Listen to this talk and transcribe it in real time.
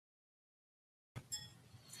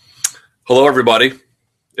Hello, everybody.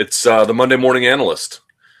 It's the Monday Morning Analyst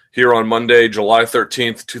here on Monday, July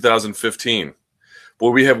 13th, 2015. Boy,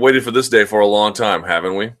 we have waited for this day for a long time,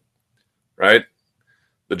 haven't we? Right?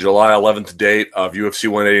 The July 11th date of UFC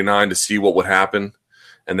 189 to see what would happen.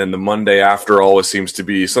 And then the Monday after always seems to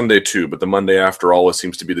be, Sunday too, but the Monday after always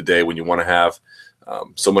seems to be the day when you want to have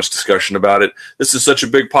so much discussion about it. This is such a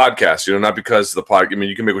big podcast, not because the podcast,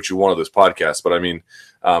 you can make what you want of this podcast, but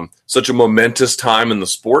such a momentous time in the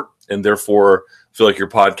sport, and therefore I feel like your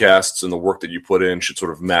podcasts and the work that you put in should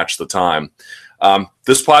sort of match the time.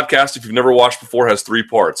 This podcast, if you've never watched before, has three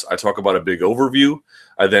parts. I talk about a big overview.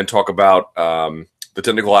 I then talk about the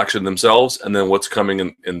technical action themselves, and then what's coming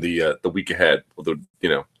in the week ahead.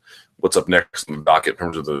 What's up next on the docket in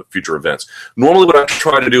terms of the future events. Normally what I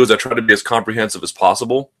try to do is I try to be as comprehensive as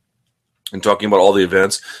possible in talking about all the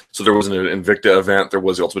events. So there was an Invicta event. There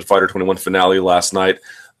was the Ultimate Fighter 21 finale last night.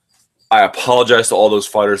 I apologize to all those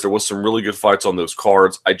fighters. There was some really good fights on those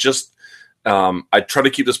cards. I try to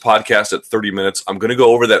keep this podcast at 30 minutes. I'm going to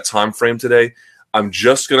go over that time frame today. I'm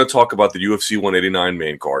just going to talk about the UFC 189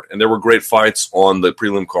 main card. And there were great fights on the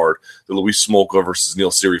prelim card. The Luis Smolka versus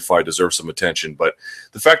Neil Seery fight deserves some attention. But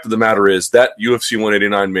the fact of the matter is that UFC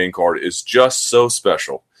 189 main card is just so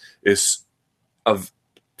special.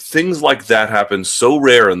 Things like that happen so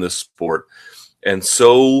rare in this sport and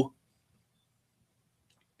so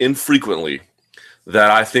infrequently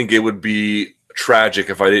that I think it would be tragic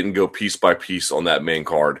if I didn't go piece by piece on that main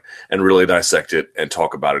card and really dissect it and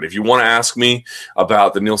talk about it. If you want to ask me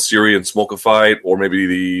about the Neil Seery and Smolka fight, or maybe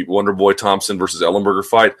the Wonder Boy Thompson versus Ellenberger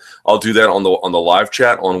fight, I'll do that on the live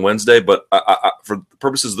chat on Wednesday. But for the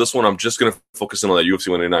purposes of this one, I'm just going to focus in on that UFC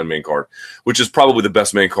 189 main card, which is probably the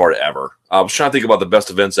best main card ever. I was trying to think about the best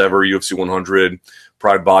events ever. UFC 100,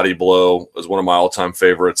 Pride Body Blow is one of my all-time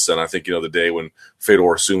favorites, and I think the day when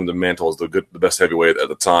Fedor assumed the mantle as the best heavyweight at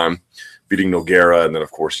the time, beating Nogueira, and then, of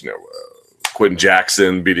course, Quentin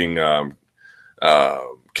Jackson beating Kevin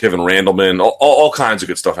Randleman. All kinds of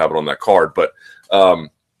good stuff happened on that card. But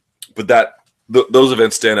those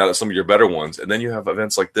events stand out as some of your better ones. And then you have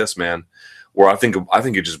events like this, man, where I think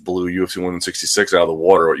it just blew UFC 166 out of the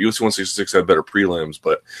water. UFC 166 had better prelims.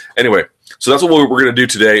 But anyway, so that's what we're going to do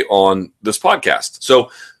today on this podcast. So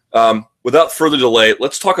without further delay,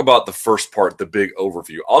 let's talk about the first part, the big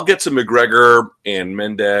overview. I'll get to McGregor and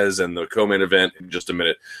Mendes and the co-main event in just a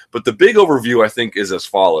minute. But the big overview, I think, is as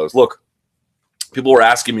follows. Look, people were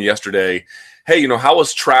asking me yesterday, hey, how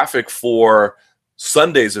was traffic for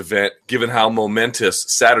Sunday's event, given how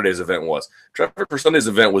momentous Saturday's event was? Traffic for Sunday's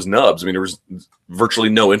event was nubs. There was virtually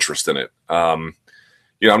no interest in it. I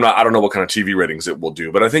don't know what kind of TV ratings it will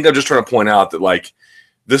do, but I think I'm just trying to point out that,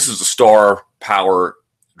 this is a star power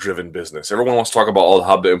driven business. Everyone wants to talk about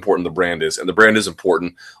how important the brand is, and the brand is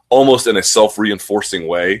important almost in a self-reinforcing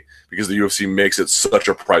way because the UFC makes it such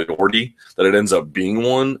a priority that it ends up being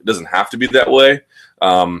one. It doesn't have to be that way.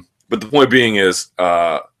 But the point being is,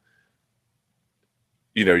 UFC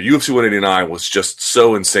 189 was just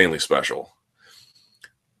so insanely special.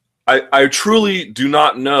 I truly do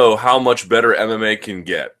not know how much better MMA can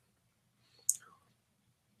get.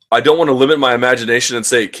 I don't want to limit my imagination and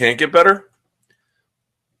say it can't get better,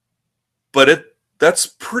 but that's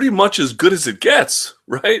pretty much as good as it gets,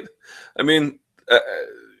 right?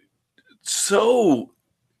 So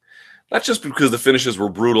not just because the finishes were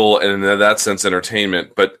brutal and in that sense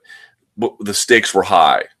entertainment, but the stakes were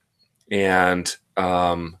high. And,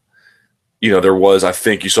 there was, I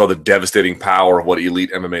think you saw the devastating power of what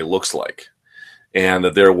elite MMA looks like, and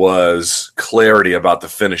that there was clarity about the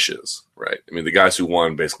finishes, right? The guys who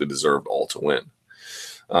won basically deserved all to win.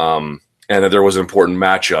 And that there was important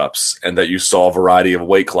matchups, and that you saw a variety of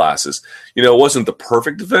weight classes. It wasn't the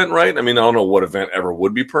perfect event, right? I don't know what event ever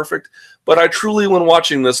would be perfect, but I truly, when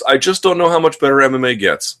watching this, I just don't know how much better MMA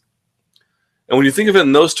gets. And when you think of it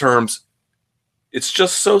in those terms, it's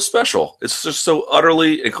just so special. It's just so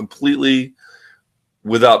utterly and completely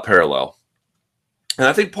without parallel. And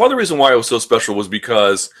I think part of the reason why it was so special was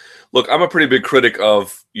because, look, I'm a pretty big critic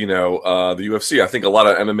of, the UFC. I think a lot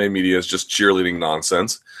of MMA media is just cheerleading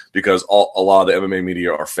nonsense because a lot of the MMA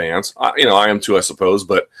media are fans. I am too, I suppose,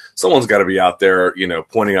 but someone's got to be out there,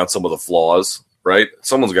 pointing out some of the flaws, right?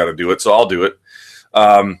 Someone's got to do it, so I'll do it.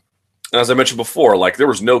 And as I mentioned before, there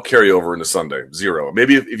was no carryover into Sunday, zero.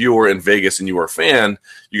 Maybe if you were in Vegas and you were a fan,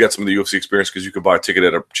 you got some of the UFC experience because you could buy a ticket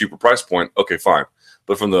at a cheaper price point. Okay, fine.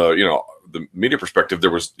 But from the the media perspective,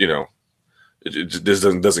 there was it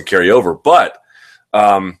doesn't carry over. But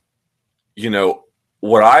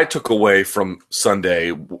what I took away from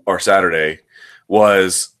Sunday or Saturday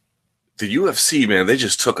was the UFC, man. They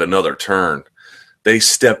just took another turn. They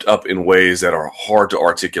stepped up in ways that are hard to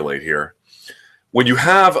articulate here. when you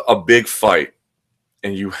have a big fight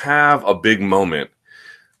and you have a big moment,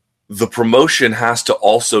 the promotion has to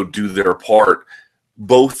also do their part,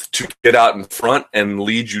 both to get out in front and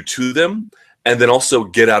lead you to them, and then also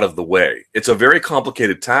get out of the way. It's a very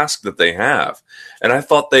complicated task that they have. And I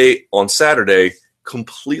thought they, on Saturday,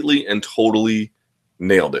 completely and totally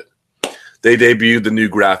nailed it. They debuted the new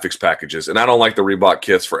graphics packages, and I don't like the Reebok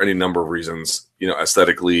kits for any number of reasons,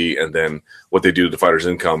 aesthetically, and then what they do to the fighter's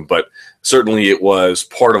income. But certainly it was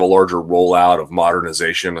part of a larger rollout of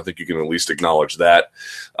modernization. I think you can at least acknowledge that.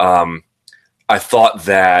 I thought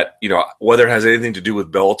that, whether it has anything to do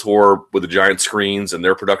with Bellator, with the giant screens and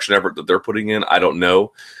their production effort that they're putting in, I don't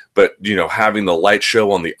know. But, having the light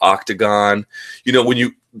show on the octagon,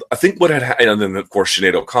 I think what had, and then of course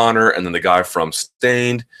Sinead O'Connor, and then the guy from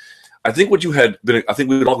Stained. I think what you had been, I think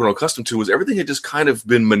we had all grown accustomed to, was everything had just kind of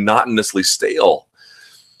been monotonously stale.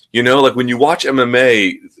 Like when you watch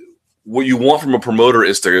MMA, what you want from a promoter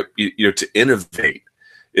is to innovate,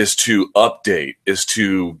 is to update, is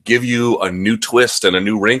to give you a new twist and a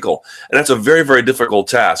new wrinkle. And that's a very, very difficult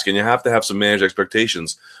task. And you have to have some managed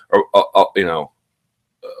expectations,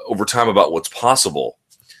 over time about what's possible.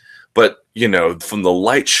 But, from the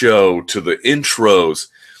light show to the intros,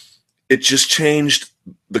 it just changed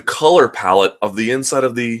the color palette of the inside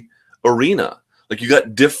of the arena. Like, you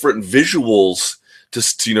got different visuals to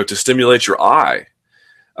stimulate your eye,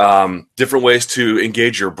 different ways to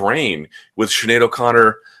engage your brain, with Sinead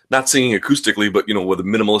O'Connor not singing acoustically, but with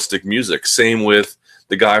minimalistic music. Same with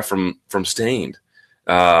the guy from Stained,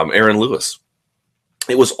 Aaron Lewis.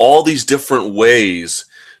 It was all these different ways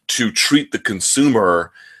to treat the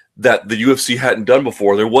consumer that the UFC hadn't done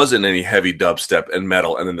before. There wasn't any heavy dubstep and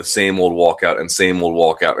metal and then the same old walkout and same old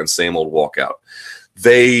walkout and same old walkout.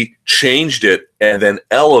 They changed it and then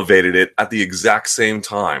elevated it at the exact same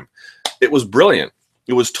time. It was brilliant.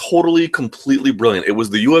 It was totally, completely brilliant. It was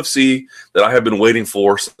the UFC that I have been waiting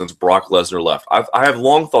for since Brock Lesnar left. I have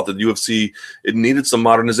long thought that the UFC, it needed some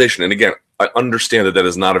modernization. And again, I understand that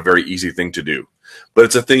is not a very easy thing to do, but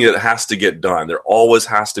it's a thing that has to get done. There always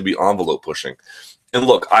has to be envelope pushing. And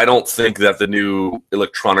look, I don't think that the new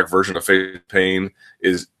electronic version of Face Pain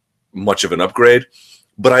is much of an upgrade,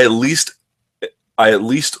 but I at least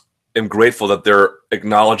am grateful that they're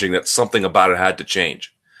acknowledging that something about it had to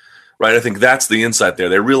change. Right? I think that's the insight there.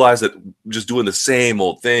 They realize that just doing the same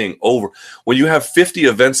old thing over, when you have 50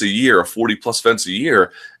 events a year or 40 plus events a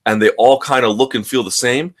year, and they all kind of look and feel the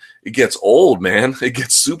same, it gets old, man. It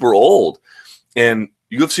gets super old. And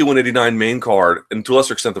UFC 189 main card, and to a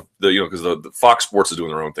lesser extent, because the Fox Sports is doing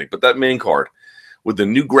their own thing, but that main card with the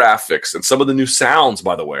new graphics and some of the new sounds,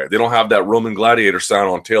 by the way, they don't have that Roman Gladiator sound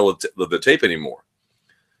on tail of the tape anymore,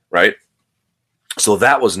 right? So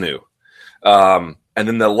that was new. And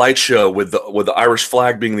then the light show with the Irish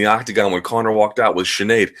flag being the octagon when Conor walked out with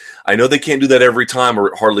Sinead. I know they can't do that every time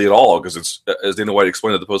or hardly at all, because it's, as Dana White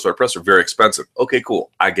explained at the post-fight presser, very expensive. Okay,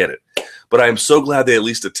 cool. I get it. But I am so glad they at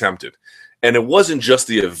least attempted. And it wasn't just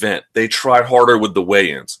the event. They tried harder with the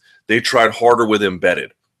weigh-ins. They tried harder with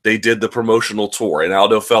Embedded. They did the promotional tour, and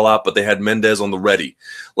Aldo fell out, but they had Mendes on the ready.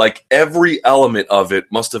 Like, every element of it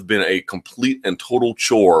must have been a complete and total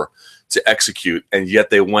chore to execute, and yet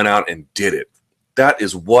they went out and did it. That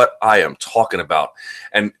is what I am talking about.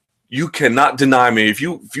 And you cannot deny me. If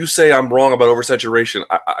you say I'm wrong about oversaturation,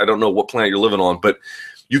 I don't know what planet you're living on, but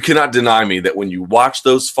you cannot deny me that when you watch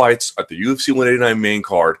those fights at the UFC 189 main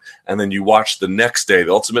card, and then you watch the next day,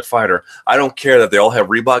 the Ultimate Fighter, I don't care that they all have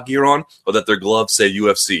Reebok gear on or that their gloves say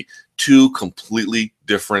UFC. Two completely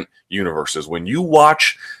different universes. When you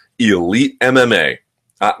watch elite MMA,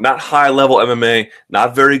 not high-level MMA,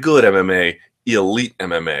 not very good MMA, elite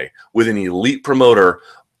MMA with an elite promoter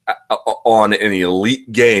on an elite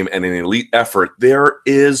game and an elite effort, there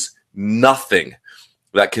is nothing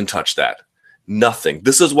that can touch that. Nothing.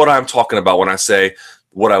 This is what I'm talking about when I say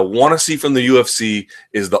what I want to see from the UFC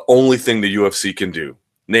is the only thing the UFC can do.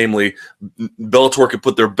 Namely, Bellator can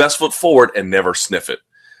put their best foot forward and never sniff it.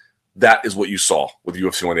 That is what you saw with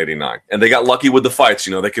UFC 189. And they got lucky with the fights.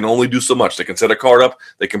 They can only do so much. They can set a card up.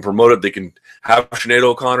 They can promote it. They can have Sinead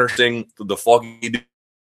O'Connor sing the Foggy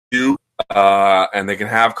Dew. And they can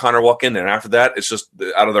have Conor walk in there. And after that, it's just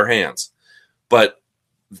out of their hands. But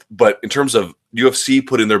in terms of UFC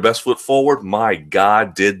putting their best foot forward, my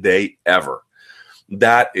God, did they ever.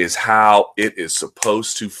 That is how it is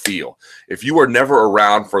supposed to feel. If you were never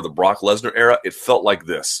around for the Brock Lesnar era, it felt like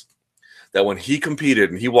this. That when he competed,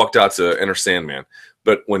 and he walked out to enter Sandman,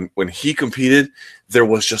 but when he competed, there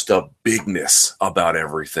was just a bigness about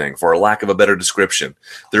everything, for a lack of a better description.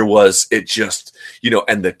 There was, it just,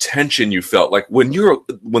 and the tension you felt. Like when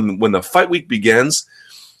the fight week begins,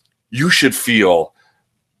 you should feel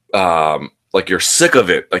like you're sick of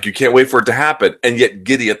it, like you can't wait for it to happen, and yet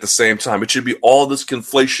giddy at the same time. It should be all this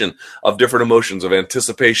conflation of different emotions, of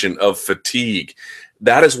anticipation, of fatigue.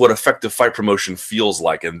 That is what effective fight promotion feels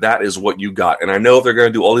like, and that is what you got. And I know if they're going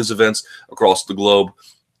to do all these events across the globe,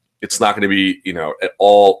 it's not going to be, at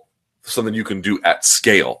all something you can do at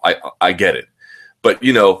scale. I get it. But,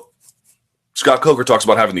 Scott Coker talks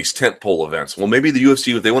about having these tentpole events. Well, maybe the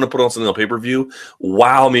UFC, if they want to put on something on pay-per-view,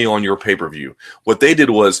 wow me on your pay-per-view. What they did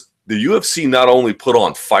was the UFC not only put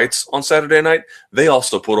on fights on Saturday night, they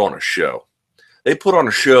also put on a show. They put on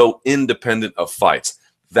a show independent of fights.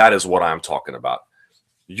 That is what I'm talking about.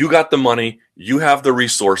 You got the money. You have the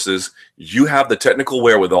resources. You have the technical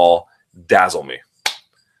wherewithal. Dazzle me.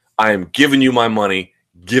 I am giving you my money.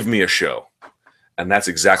 Give me a show. And that's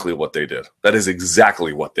exactly what they did. That is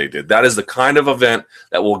exactly what they did. That is the kind of event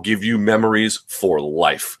that will give you memories for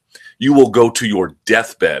life. You will go to your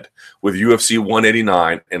deathbed with UFC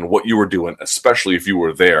 189 and what you were doing, especially if you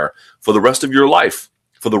were there, for the rest of your life.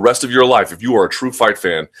 For the rest of your life, if you are a true fight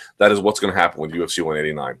fan, that is what's going to happen with UFC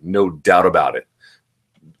 189. No doubt about it.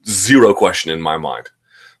 Zero question in my mind.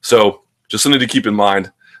 So just something to keep in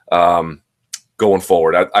mind going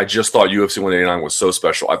forward. I just thought UFC 189 was so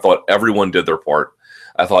special. I thought everyone did their part.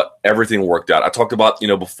 I thought everything worked out. I talked about,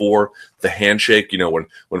 before the handshake,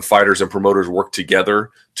 when fighters and promoters work together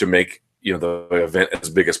to make, the event as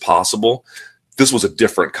big as possible. This was a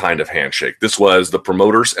different kind of handshake. This was the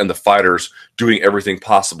promoters and the fighters doing everything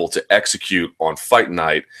possible to execute on fight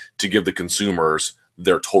night to give the consumers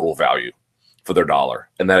their total value for their dollar.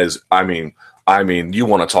 And that is, I mean, you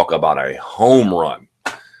want to talk about a home run.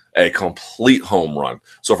 A complete home run.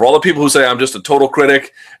 So for all the people who say I'm just a total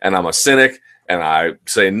critic and I'm a cynic and I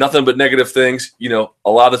say nothing but negative things, a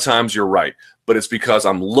lot of the times you're right. But it's because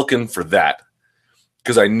I'm looking for that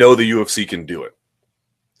because I know the UFC can do it.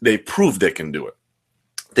 They proved they can do it.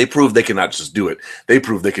 They proved they cannot just do it. They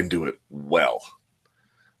proved they can do it well,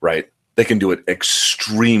 right? They can do it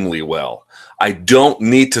extremely well. I don't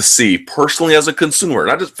need to see, personally as a consumer,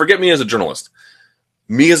 not just forget me as a journalist,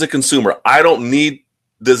 me as a consumer,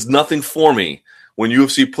 there's nothing for me when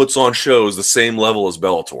UFC puts on shows the same level as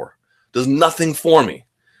Bellator. There's nothing for me.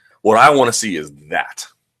 What I want to see is that.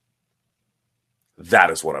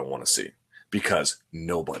 That is what I want to see because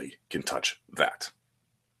nobody can touch that.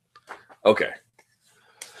 Okay.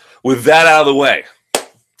 With that out of the way,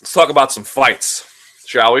 let's talk about some fights,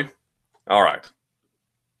 shall we? All right.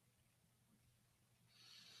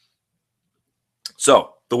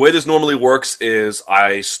 So the way this normally works is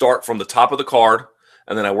I start from the top of the card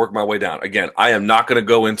and then I work my way down. Again, I am not going to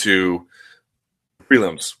go into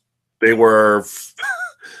prelims. They were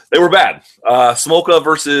bad. Smolka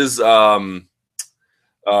versus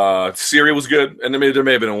Syria was good, and there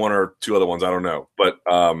may have been one or two other ones. I don't know, but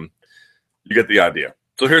you get the idea.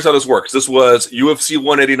 So here's how this works. This was UFC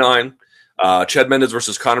 189, Chad Mendes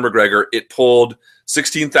versus Conor McGregor. It pulled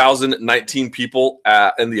 16,019 people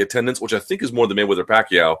in the attendance, which I think is more than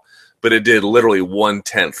Mayweather-Pacquiao. But it did literally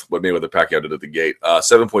 1/10 what Mayweather-Pacquiao did at the gate,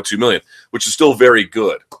 7.2 million, which is still very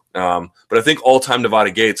good. But I think all-time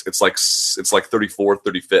divided gates, it's like 34th,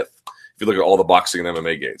 35th. If you look at all the boxing and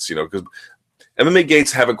MMA gates, because MMA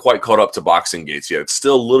gates haven't quite caught up to boxing gates yet. It's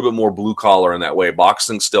still a little bit more blue collar in that way.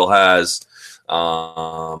 Boxing still has,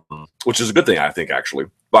 which is a good thing, I think. Actually,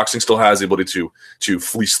 boxing still has the ability to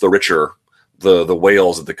fleece the richer, the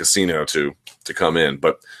whales at the casino to come in,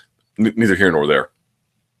 but neither here nor there.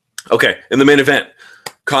 Okay, in the main event,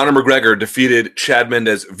 Conor McGregor defeated Chad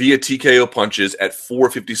Mendes via TKO punches at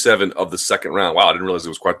 4:57 of the second round. Wow, I didn't realize it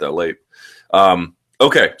was quite that late.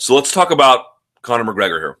 Okay, so let's talk about Conor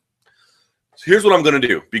McGregor here. So here's what I'm going to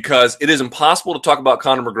do, because it is impossible to talk about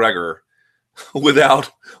Conor McGregor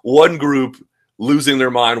without one group losing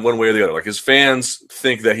their mind one way or the other. Like his fans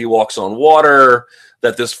think that he walks on water,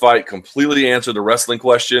 that this fight completely answered the wrestling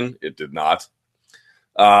question. It did not.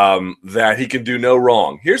 That he can do no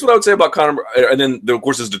wrong. Here's what I would say about Conor, and then of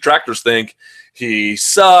course his detractors think he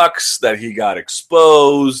sucks, that he got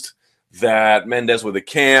exposed, that Mendes with a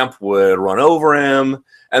camp would run over him,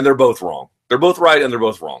 and they're both wrong. They're both right and they're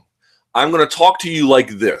both wrong. I'm going to talk to you like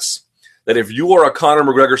this, that if you are a Conor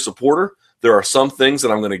McGregor supporter, there are some things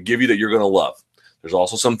that I'm going to give you that you're going to love. There's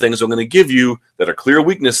also some things I'm going to give you that are clear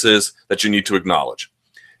weaknesses that you need to acknowledge.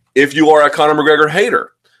 If you are a Conor McGregor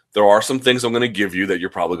hater, there are some things I'm going to give you that you're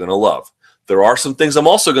probably going to love. There are some things I'm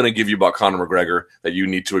also going to give you about Conor McGregor that you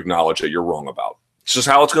need to acknowledge that you're wrong about. It's just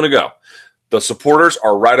how it's going to go. The supporters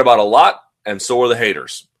are right about a lot, and so are the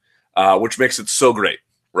haters, which makes it so great,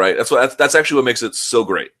 right? That's actually what makes it so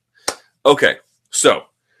great. Okay, so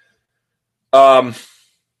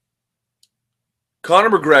Conor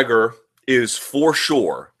McGregor is for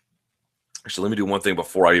sure. Actually, let me do one thing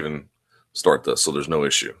before I even start this so there's no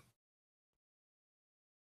issue.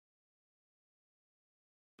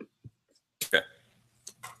 Okay.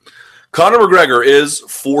 Conor McGregor is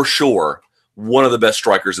for sure one of the best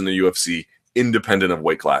strikers in the UFC, independent of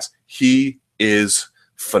weight class. He is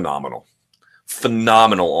phenomenal.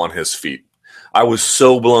 Phenomenal on his feet. I was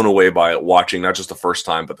so blown away by it watching, not just the first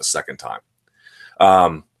time, but the second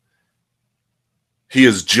time. He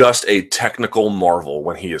is just a technical marvel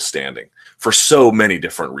when he is standing for so many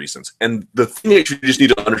different reasons. And the thing that you just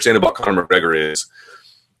need to understand about Conor McGregor is,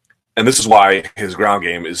 and this is why his ground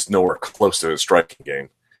game is nowhere close to his striking game,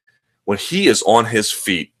 when he is on his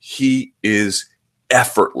feet, he is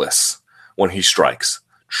effortless when he strikes.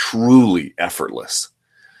 Truly effortless.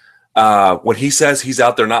 When he says he's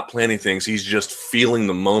out there not planning things, he's just feeling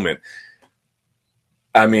the moment.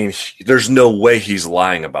 I mean, there's no way he's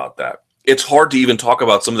lying about that. It's hard to even talk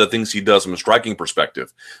about some of the things he does from a striking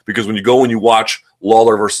perspective, because when you go and you watch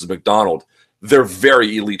Lawler versus MacDonald, they're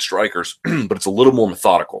very elite strikers, but it's a little more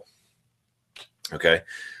methodical. Okay,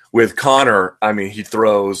 with Conor, I mean, he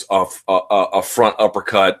throws a front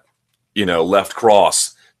uppercut, left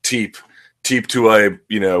cross, teep to a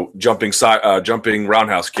jumping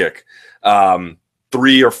roundhouse kick,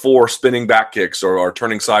 3 or 4 spinning back kicks or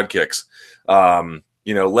turning side kicks,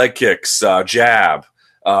 leg kicks, jab.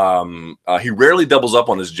 He rarely doubles up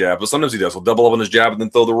on his jab, but sometimes he does. He'll double up on his jab and then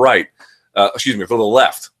throw the throw the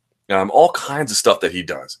left. All kinds of stuff that he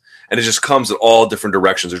does. And it just comes in all different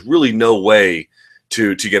directions. There's really no way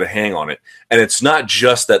to get a hang on it. And it's not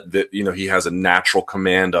just that he has a natural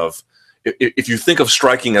command of, if you think of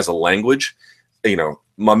striking as a language,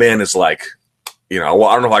 my man is like, I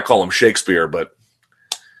don't know if I call him Shakespeare, but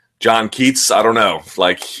John Keats, I don't know.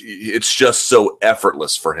 Like, it's just so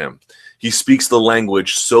effortless for him. He speaks the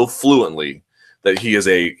language so fluently that he is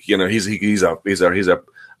he's a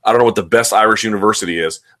I don't know what the best Irish university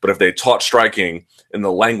is, but if they taught striking in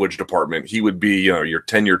the language department, he would be, your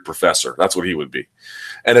tenured professor. That's what he would be.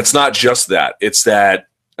 And it's not just that. It's that,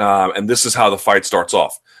 and this is how the fight starts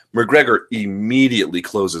off. McGregor immediately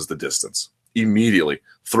closes the distance. Immediately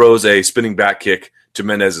throws a spinning back kick to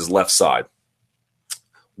Mendes' left side.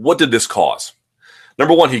 What did this cause?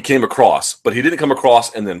 Number one, he came across, but he didn't come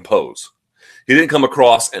across and then pose. He didn't come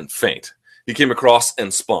across and feint. He came across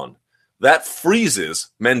and spun. That freezes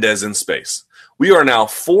Mendes in space. We are now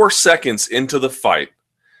 4 seconds into the fight.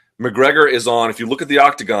 McGregor is on, if you look at the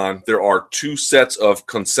octagon, there are 2 sets of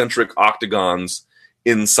concentric octagons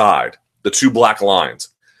inside, the 2 black lines.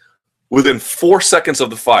 Within 4 seconds of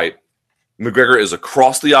the fight, McGregor is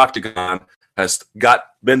across the octagon, has got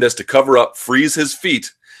Mendes to cover up, freeze his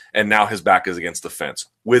feet, and now his back is against the fence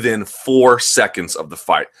within 4 seconds of the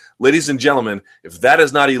fight. Ladies and gentlemen, if that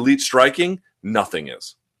is not elite striking, nothing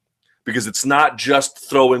is. Because it's not just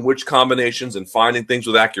throwing which combinations and finding things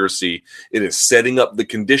with accuracy. It is setting up the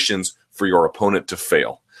conditions for your opponent to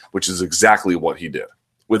fail, which is exactly what he did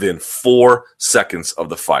within 4 seconds of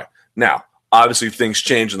the fight. Now, obviously, things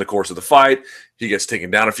change in the course of the fight. He gets taken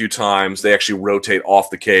down a few times. They actually rotate off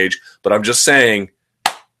the cage. But I'm just saying,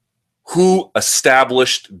 who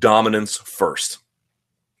established dominance first?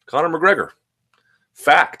 Conor McGregor.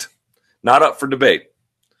 Fact. Not up for debate.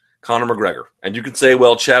 Conor McGregor. And you can say,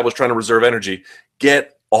 well, Chad was trying to reserve energy.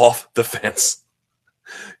 Get off the fence.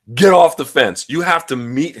 Get off the fence. You have to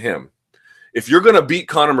meet him. If you're going to beat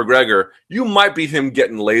Conor McGregor, you might beat him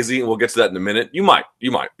getting lazy, and we'll get to that in a minute. You might,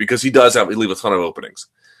 because he leave a ton of openings.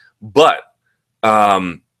 But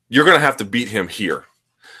you're going to have to beat him here.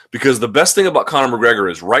 Because the best thing about Conor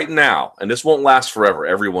McGregor is right now, and this won't last forever,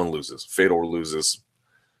 everyone loses. Fedor loses.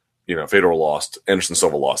 Fedor lost. Anderson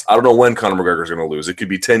Silva lost. I don't know when Conor McGregor is going to lose. It could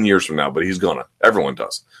be 10 years from now, but he's going to. Everyone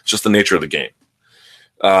does. It's just the nature of the game.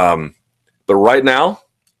 But right now,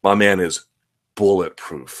 my man is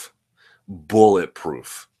bulletproof.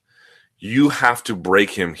 Bulletproof. You have to break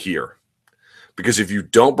him here. Because if you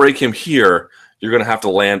don't break him here, you're going to have to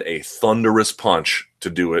land a thunderous punch to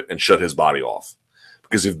do it and shut his body off.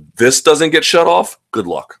 Because if this doesn't get shut off, good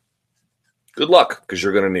luck. Good luck, because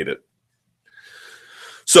you're going to need it.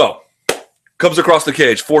 So, comes across the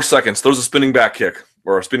cage, 4 seconds, throws a spinning back kick,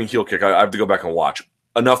 or a spinning heel kick. I have to go back and watch.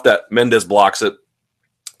 Enough that Mendes blocks it,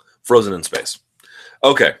 frozen in space.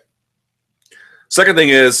 Okay. Second thing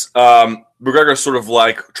is, McGregor's sort of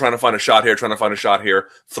like trying to find a shot here,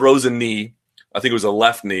 throws a knee. I think it was a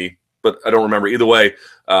left knee, but I don't remember. Either way,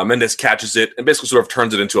 Mendes catches it and basically sort of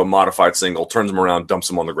turns it into a modified single, turns him around, dumps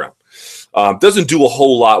him on the ground. Doesn't do a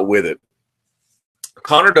whole lot with it.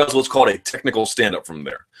 Conor does what's called a technical stand-up from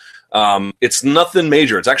there. It's nothing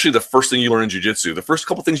major. It's actually the first thing you learn in jiu-jitsu. The first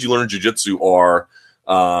couple things you learn in jiu-jitsu are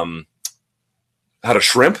how to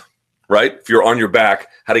shrimp, right? If you're on your back,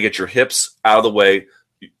 how to get your hips out of the way,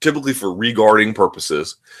 typically for regarding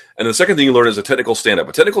purposes. And the second thing you learn is a technical stand-up.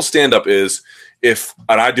 A technical stand-up is and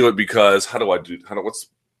I do it because, I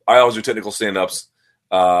always do technical stand-ups.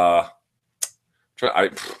 I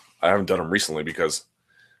haven't done them recently because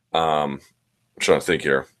I'm trying to think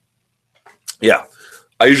here. Yeah,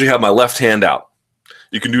 I usually have my left hand out.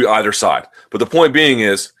 You can do either side. But the point being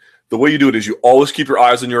is, the way you do it is you always keep your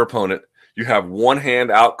eyes on your opponent. You have one hand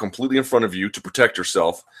out completely in front of you to protect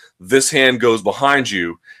yourself. This hand goes behind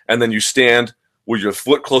you, and then you stand with your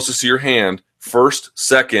foot closest to your hand, first,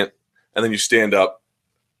 second, and then you stand up,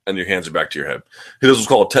 and your hands are back to your head. This is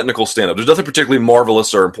called a technical stand-up. There's nothing particularly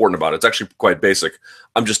marvelous or important about it. It's actually quite basic.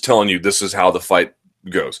 I'm just telling you this is how the fight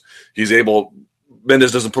goes.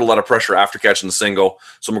 Mendes doesn't put a lot of pressure after catching the single,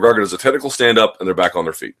 so McGregor does a technical stand-up, and they're back on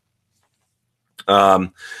their feet.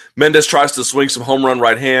 Mendes tries to swing some home run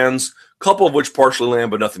right hands, a couple of which partially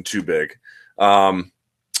land, but nothing too big.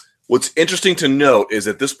 What's interesting to note is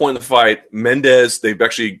at this point in the fight, Mendes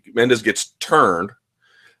gets turned,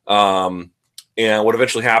 and what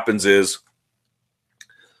eventually happens is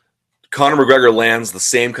Conor McGregor lands the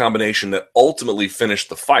same combination that ultimately finished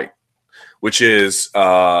the fight, which is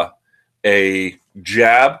a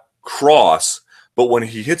jab cross, but when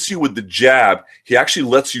he hits you with the jab, he actually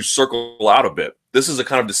lets you circle out a bit. This is a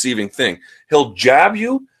kind of deceiving thing. He'll jab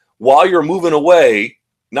you while you're moving away,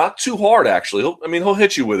 not too hard actually. He'll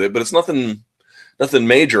hit you with it, but it's nothing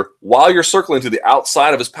major, while you're circling to the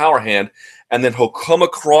outside of his power hand, and then he'll come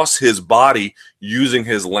across his body using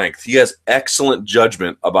his length. He has excellent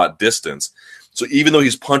judgment about distance. So even though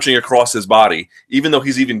he's punching across his body, even though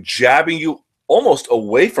he's even jabbing you almost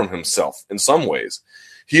away from himself in some ways,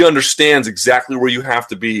 he understands exactly where you have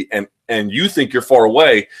to be, and you think you're far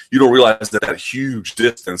away. You don't realize that huge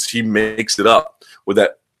distance, he makes it up with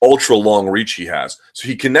that ultra long reach he has. So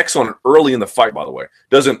he connects on it early in the fight, by the way.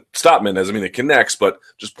 Doesn't stop Mendes. It connects, but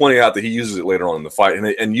just pointing out that he uses it later on in the fight,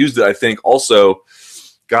 and used it, I think, also,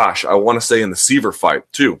 I want to say in the Seaver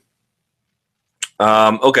fight too.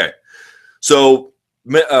 Okay. So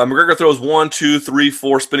McGregor throws 1, 2, 3,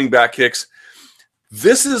 4 spinning back kicks.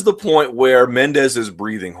 This is the point where Mendes is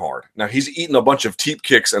breathing hard. Now, he's eaten a bunch of teep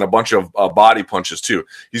kicks and a bunch of body punches, too.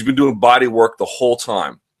 He's been doing body work the whole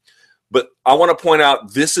time. But I want to point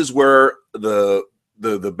out, this is where the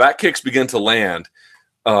back kicks begin to land,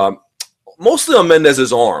 mostly on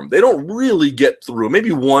Mendes' arm. They don't really get through.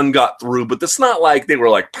 Maybe one got through, but it's not like they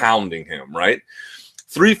were, pounding him, right?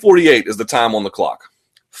 3:48 is the time on the clock.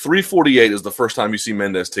 3:48 is the first time you see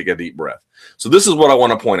Mendes take a deep breath. So this is what I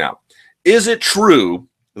want to point out. Is it true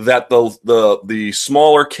that the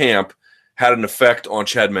smaller camp had an effect on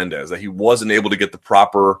Chad Mendes, that he wasn't able to get the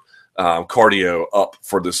proper cardio up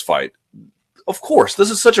for this fight? Of course,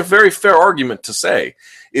 this is such a very fair argument to say.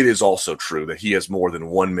 It is also true that he has more than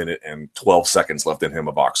 1 minute and 12 seconds left in him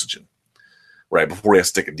of oxygen, right, before he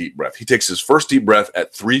has to take a deep breath. He takes his first deep breath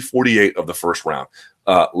at 3:48 of the first round.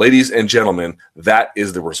 Ladies and gentlemen, that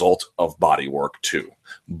is the result of body work, too.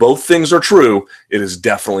 Both things are true. It is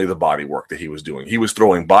definitely the body work that he was doing. He was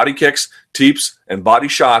throwing body kicks, teeps, and body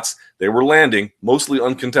shots. They were landing, mostly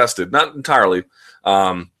uncontested, not entirely,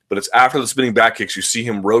 but it's after the spinning back kicks, you see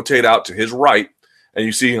him rotate out to his right, and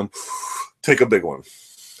you see him take a big one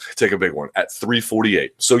at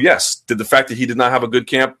 3:48. So, yes, did the fact that he did not have a good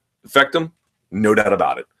camp affect him? No doubt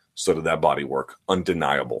about it. So did that body work.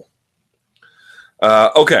 Undeniable.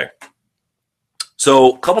 Okay.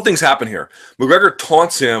 So a couple things happen here. McGregor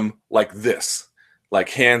taunts him like this, like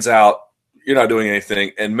hands out, you're not doing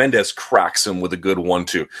anything, and Mendes cracks him with a good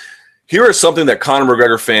 1-2. Here is something that Conor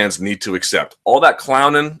McGregor fans need to accept. All that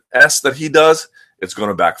clowning-s that he does, it's going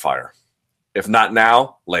to backfire. If not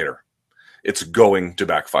now, later. It's going to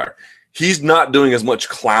backfire. He's not doing as much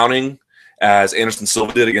clowning as Anderson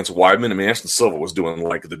Silva did against Weidman. Anderson Silva was doing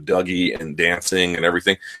like the Dougie and dancing and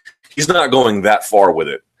everything. He's not going that far with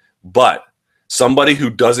it. But somebody who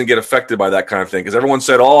doesn't get affected by that kind of thing, because everyone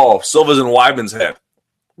said, Silva's in Weidman's head.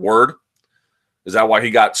 Word? Is that why he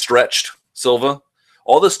got stretched, Silva?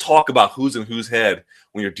 All this talk about who's in whose head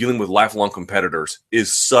when you're dealing with lifelong competitors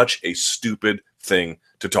is such a stupid thing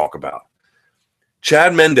to talk about.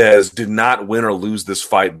 Chad Mendes did not win or lose this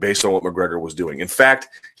fight based on what McGregor was doing. In fact,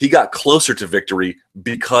 he got closer to victory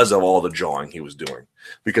because of all the jawing he was doing.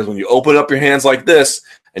 Because when you open up your hands like this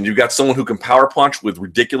and you've got someone who can power punch with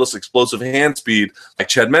ridiculous explosive hand speed like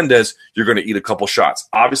Chad Mendes, you're going to eat a couple shots.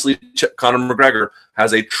 Obviously, Conor McGregor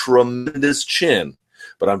has a tremendous chin.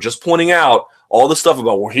 But I'm just pointing out All the stuff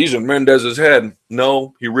about, well, he's in Mendez's head.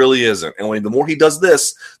 No, he really isn't. And the more he does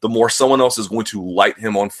this, the more someone else is going to light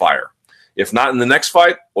him on fire. If not in the next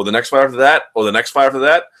fight, or the next fight after that, or the next fight after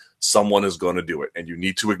that, someone is going to do it. And you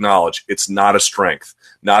need to acknowledge it's not a strength,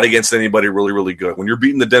 not against anybody really, really good. When you're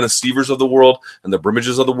beating the Dennis Severs of the world and the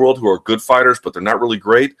Bermudez of the world, who are good fighters, but they're not really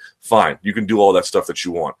great, fine. You can do all that stuff that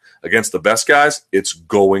you want. Against the best guys, it's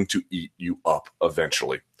going to eat you up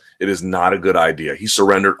eventually. It is not a good idea. He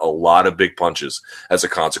surrendered a lot of big punches as a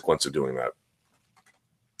consequence of doing that.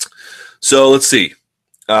 So let's see.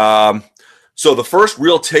 So the first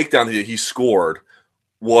real takedown that he scored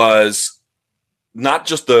was not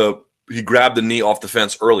just he grabbed the knee off the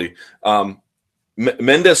fence early.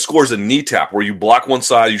 Mendes scores a knee tap where you block one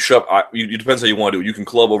side, you shove. It depends how you want to do it. You can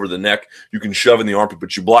club over the neck, you can shove in the armpit,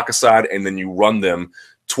 but you block a side and then you run them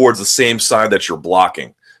towards the same side that you're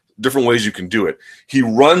blocking. Different ways you can do it. He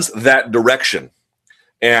runs that direction,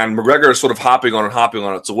 and McGregor is sort of hopping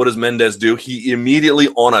on it. So what does Mendes do? He immediately,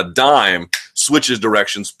 on a dime, switches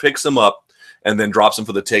directions, picks him up, and then drops him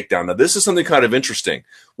for the takedown. Now, this is something kind of interesting.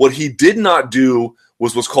 What he did not do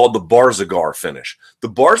was what's called the Barzagar finish. The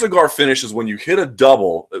Barzagar finish is when you hit a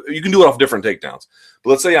double. You can do it off different takedowns.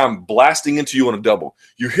 But let's say I'm blasting into you on a double.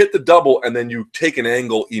 You hit the double, and then you take an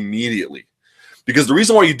angle immediately. Because the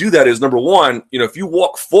reason why you do that is, number one, if you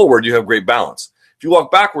walk forward, you have great balance. If you walk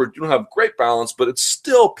backward, you don't have great balance, but it's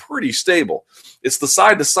still pretty stable. It's the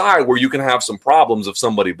side-to-side where you can have some problems if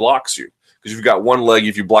somebody blocks you. Because if you've got one leg,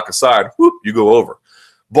 if you block a side, whoop, you go over.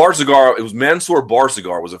 Barzagar, it was Mansour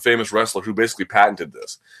Barzagar, was a famous wrestler who basically patented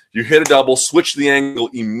this. You hit a double, switch the angle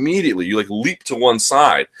immediately. You leap to one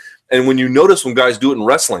side. And when you notice when guys do it in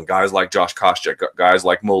wrestling, guys like Josh Koscheck, guys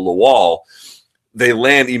like Mo Lawal, they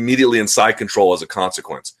land immediately in side control as a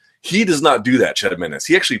consequence. He does not do that, Chad Mendes.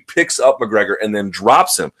 He actually picks up McGregor and then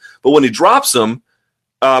drops him. But when he drops him,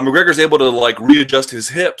 McGregor's able to readjust his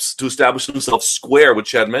hips to establish himself square with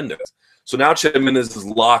Chad Mendes. So now Chad Mendes is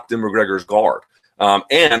locked in McGregor's guard.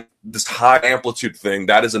 And this high amplitude thing,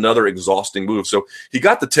 that is another exhausting move. So he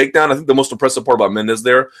got the takedown. I think the most impressive part about Mendes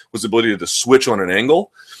there was the ability to switch on an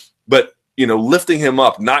angle. But lifting him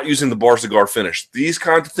up, not using the Barzagar finish. These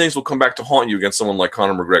kinds of things will come back to haunt you against someone like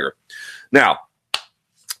Conor McGregor. Now,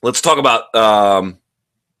 let's talk about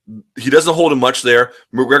he doesn't hold him much there.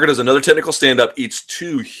 McGregor does another technical stand-up, eats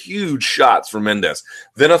two huge shots from Mendes.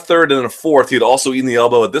 Then a third and then a fourth. He had also eaten the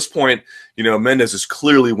elbow. At this point, Mendes is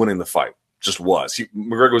clearly winning the fight. Just was.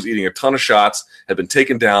 McGregor was eating a ton of shots, had been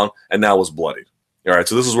taken down, and now was bloodied. All right,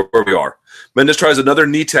 so this is where we are. Mendes tries another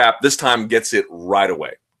knee tap. This time gets it right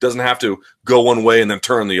away. Doesn't have to go one way and then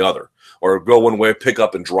turn the other, or go one way, pick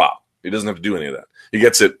up, and drop. He doesn't have to do any of that. He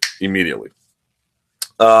gets it immediately.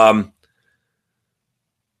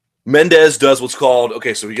 Mendes does what's called,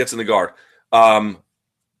 so he gets in the guard.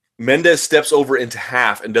 Mendes steps over into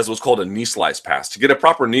half and does what's called a knee slice pass. To get a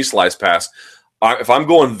proper knee slice pass, if I'm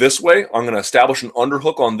going this way, I'm going to establish an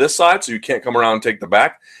underhook on this side so you can't come around and take the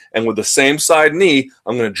back. And with the same side knee,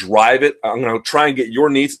 I'm going to drive it. I'm going to try and get your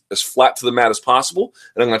knee as flat to the mat as possible.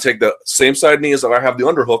 And I'm going to take the same side knee as if I have the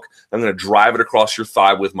underhook. I'm going to drive it across your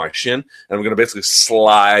thigh with my shin. And I'm going to basically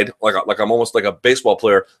slide, like I'm almost like a baseball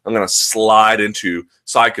player. I'm going to slide into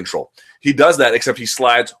side control. He does that, except he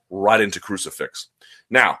slides right into crucifix.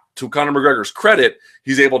 Now, to Conor McGregor's credit,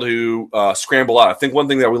 he's able to scramble out. I think one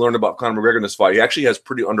thing that we learned about Conor McGregor in this fight, he actually has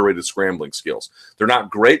pretty underrated scrambling skills. They're not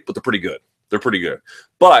great, but they're pretty good.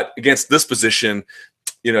 But against this position,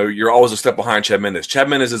 you're always a step behind Chad Mendes. Chad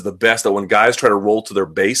Mendes is the best that when guys try to roll to their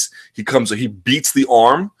base, he beats the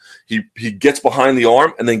arm, he gets behind the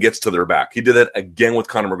arm, and then gets to their back. He did that again with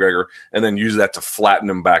Conor McGregor, and then used that to flatten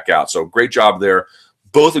him back out. So great job there.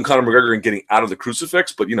 Both in Conor McGregor and getting out of the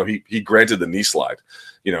crucifix, but he granted the knee slide.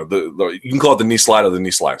 You can call it the knee slide or the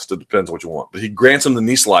knee slice. It depends on what you want. But he grants him the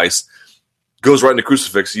knee slice, goes right into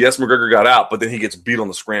crucifix. Yes, McGregor got out, but then he gets beat on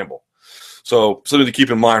the scramble. So something to keep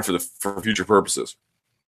in mind for future purposes.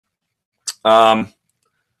 So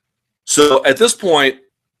at this point,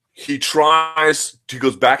 he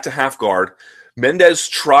goes back to half guard. Mendes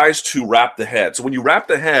tries to wrap the head. So when you wrap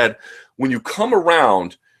the head, when you come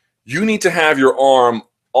around, you need to have your arm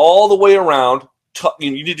all the way around.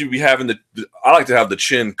 You need to be having I like to have the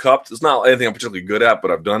chin cupped. It's not anything I'm particularly good at,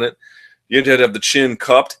 but I've done it. You have to have the chin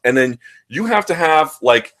cupped, and then you have to have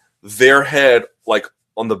their head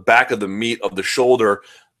on the back of the meat of the shoulder.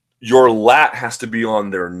 Your lat has to be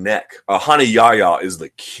on their neck. Hani Yahya is the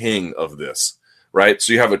king of this, right?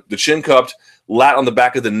 So you have the chin cupped, lat on the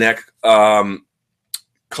back of the neck. Conor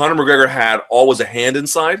McGregor had always a hand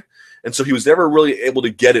inside. And so he was never really able to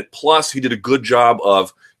get it. Plus, he did a good job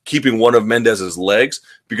of keeping one of Mendes's legs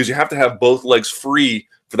because you have to have both legs free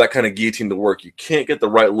for that kind of guillotine to work. You can't get the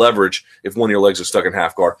right leverage if one of your legs is stuck in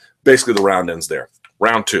half guard. Basically, the round ends there.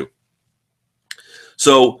 Round 2.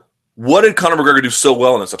 So what did Conor McGregor do so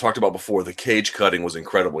well in this? I talked about before, the cage cutting was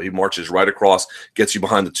incredible. He marches right across, gets you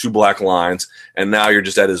behind the 2 black lines, and now you're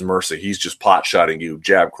just at his mercy. He's just pot-shotting you,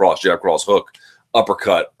 jab, cross, hook,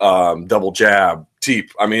 uppercut, double jab,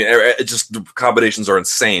 teep. I mean, it just the combinations are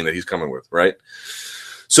insane that he's coming with, right?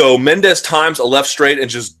 So Mendes times a left straight and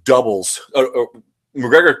just doubles.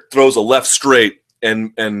 McGregor throws a left straight,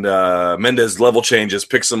 and Mendes level changes,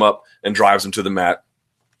 picks him up, and drives him to the mat.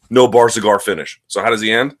 No bar cigar finish. So how does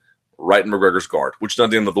he end? Right in McGregor's guard, which is not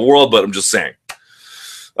the end of the world, but I'm just saying.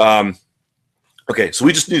 Okay, so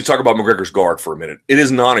we just need to talk about McGregor's guard for a minute. It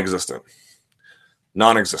is non-existent.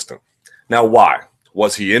 Non-existent. Now, why?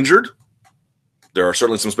 Was he injured? There are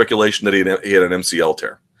certainly some speculation that he had an MCL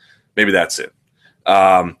tear. Maybe that's it.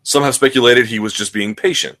 Some have speculated he was just being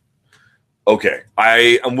patient. Okay,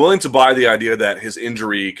 I am willing to buy the idea that his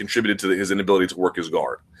injury contributed to his inability to work his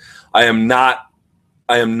guard. I am not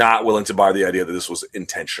willing to buy the idea that this was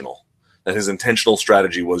intentional, that his intentional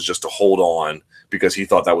strategy was just to hold on because he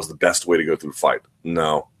thought that was the best way to go through the fight.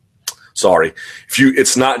 No. Sorry.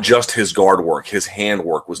 It's not just his guard work. His hand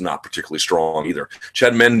work was not particularly strong either.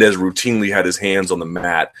 Chad Mendes routinely had his hands on the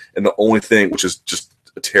mat, and the only thing, which is just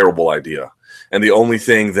a terrible idea, and the only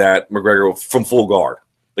thing that McGregor, from full guard,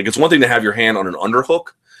 like it's one thing to have your hand on an underhook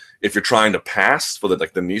if you're trying to pass for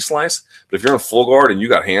the knee slice, but if you're in full guard and you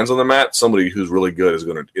got hands on the mat, somebody who's really good is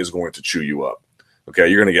going to chew you up. Okay,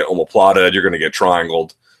 you're going to get omoplated, you're going to get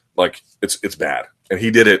triangled, like it's bad. And he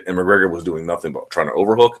did it, and McGregor was doing nothing but trying to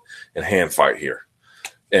overhook and hand fight here,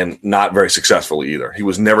 and not very successfully either. He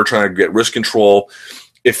was never trying to get wrist control.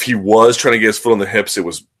 If he was trying to get his foot on the hips, it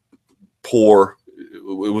was poor.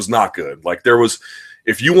 It was not good. Like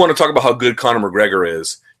if you want to talk about how good Conor McGregor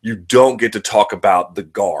is, you don't get to talk about the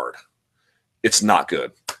guard. It's not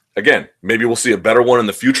good. Again, maybe we'll see a better one in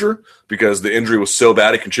the future because the injury was so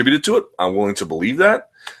bad it contributed to it. I'm willing to believe that.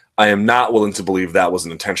 I am not willing to believe that was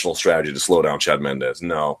an intentional strategy to slow down Chad Mendes.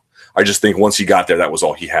 No. I just think once he got there, that was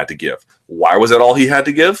all he had to give. Why was that all he had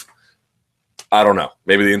to give? I don't know.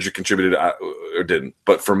 Maybe the injury contributed or didn't.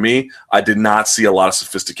 But for me, I did not see a lot of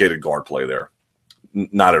sophisticated guard play there.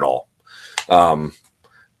 Not at all.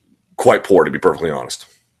 Quite poor, to be perfectly honest.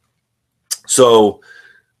 So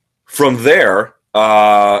from there,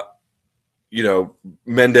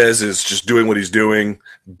 Mendes is just doing what he's doing,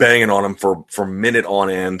 banging on him for minute on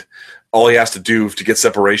end. All he has to do to get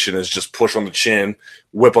separation is just push on the chin,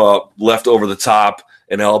 whip up, left over the top,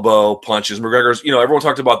 an elbow, punches. McGregor's, everyone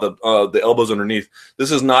talked about the elbows underneath.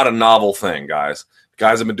 This is not a novel thing, guys.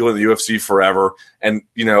 Guys have been doing the UFC forever, and,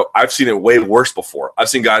 I've seen it way worse before. I've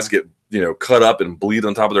seen guys get, cut up and bleed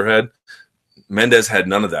on top of their head. Mendes had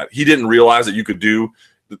none of that. He didn't realize that you could do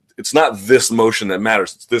 – it's not this motion that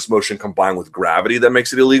matters. It's this motion combined with gravity that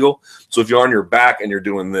makes it illegal. So if you're on your back and you're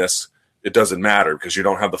doing this, it doesn't matter because you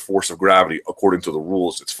don't have the force of gravity according to the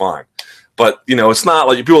rules. It's fine. But, it's not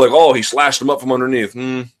like people are like, oh, he slashed him up from underneath. I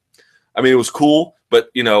mean, it was cool. But,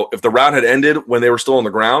 if the round had ended when they were still on the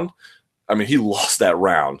ground, I mean, he lost that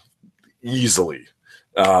round easily.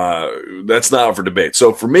 That's not up for debate.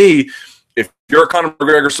 So for me, if you're a Conor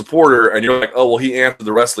McGregor supporter and you're like, oh, well, he answered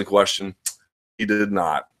the wrestling question, he did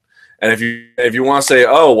not. And if you want to say,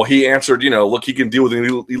 oh, well, he answered, look, he can deal with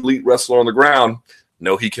an elite wrestler on the ground.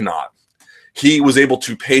 No, he cannot. He was able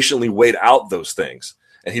to patiently wait out those things,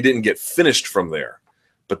 and he didn't get finished from there.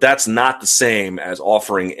 But that's not the same as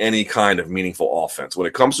offering any kind of meaningful offense. When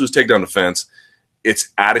it comes to his takedown defense, it's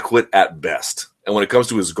adequate at best. And when it comes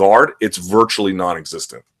to his guard, it's virtually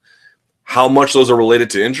non-existent. How much those are related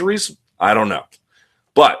to injuries, I don't know.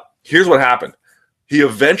 But here's what happened. He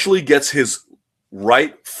eventually gets his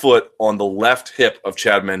right foot on the left hip of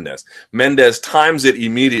Chad Mendes. Mendes times it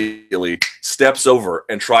immediately, steps over,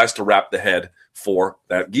 and tries to wrap the head for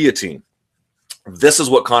that guillotine. This is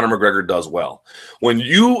what Conor McGregor does well.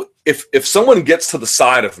 If someone gets to the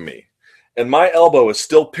side of me and my elbow is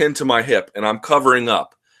still pinned to my hip and I'm covering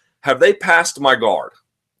up, have they passed my guard?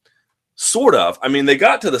 Sort of. I mean, they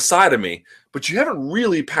got to the side of me, but you haven't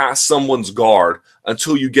really passed someone's guard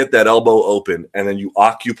until you get that elbow open and then you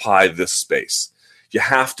occupy this space. You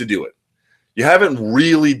have to do it. You haven't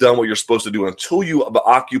really done what you're supposed to do until you have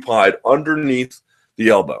occupied underneath the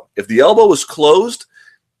elbow. If the elbow is closed,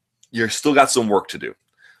 you've still got some work to do.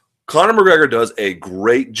 Conor McGregor does a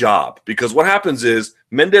great job because what happens is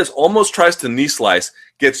Mendes almost tries to knee slice,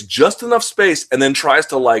 gets just enough space, and then tries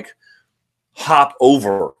to hop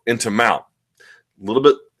over into mount. A little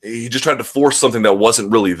bit, he just tried to force something that wasn't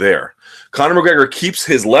really there. Conor McGregor keeps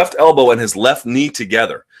his left elbow and his left knee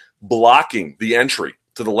together, blocking the entry.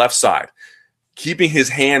 to the left side, keeping his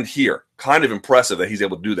hand here. Kind of impressive that he's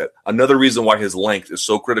able to do that. Another reason why his length is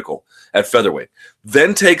so critical at featherweight.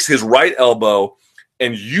 Then takes his right elbow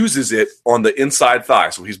and uses it on the inside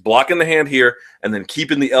thigh. So he's blocking the hand here and then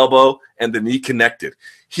keeping the elbow and the knee connected.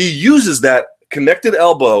 He uses that connected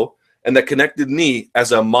elbow and that connected knee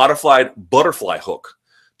as a modified butterfly hook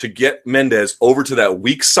to get Mendes over to that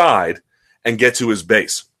weak side and get to his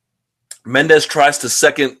base. Mendes tries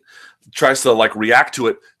to like react to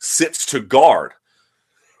it, sits to guard.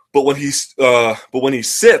 But when he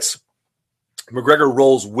sits, McGregor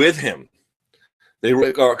rolls with him.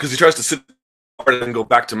 Because he tries to sit and then go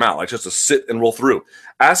back to mount, like just to sit and roll through.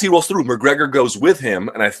 As he rolls through, McGregor goes with him,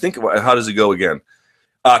 and I think, how does he go again?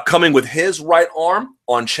 Coming with his right arm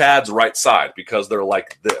on Chad's right side because they're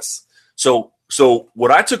like this. So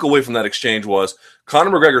what I took away from that exchange was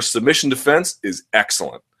Conor McGregor's submission defense is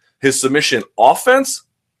excellent. His submission offense,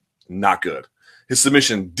 not good. His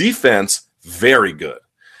submission defense, very good.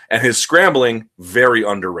 And his scrambling, very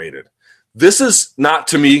underrated. This is not,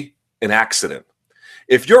 to me, an accident.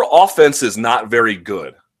 If your offense is not very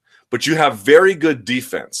good, but you have very good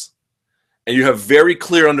defense, and you have very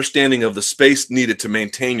clear understanding of the space needed to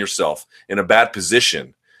maintain yourself in a bad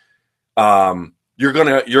position, you're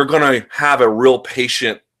gonna have a real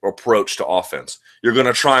patient approach to offense. You're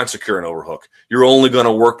gonna try and secure an overhook. You're only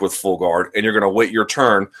gonna work with full guard, and you're gonna wait your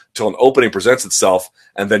turn till an opening presents itself,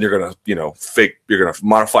 and then you're gonna, you're gonna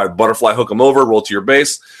modify butterfly hook him over, roll to your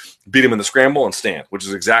base, beat him in the scramble, and stand, which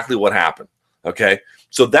is exactly what happened. Okay,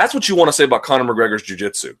 so that's what you want to say about Conor McGregor's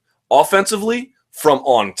jiu-jitsu. Offensively, from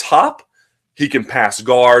on top, he can pass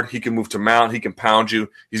guard, he can move to mount, he can pound you.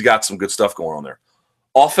 He's got some good stuff going on there.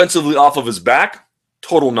 Offensively, off of his back,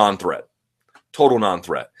 total non-threat. Total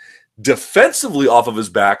non-threat. Defensively, off of his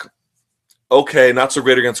back, okay, not so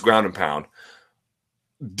great against ground and pound.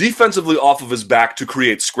 Defensively, off of his back to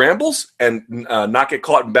create scrambles and not get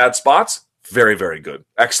caught in bad spots, very, very good.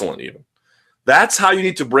 Excellent, even. That's how you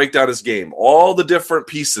need to break down his game. All the different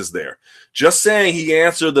pieces there. Just saying he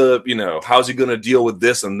answered how's he going to deal with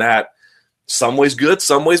this and that, some ways good,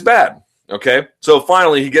 some ways bad. Okay? So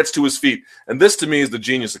finally, he gets to his feet. And this, to me, is the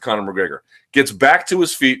genius of Conor McGregor. Gets back to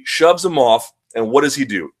his feet, shoves him off, and what does he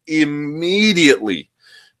do? Immediately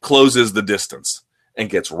closes the distance and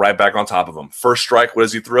gets right back on top of him. First strike, what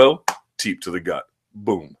does he throw? Teep to the gut.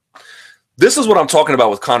 Boom. This is what I'm talking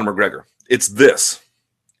about with Conor McGregor. It's this.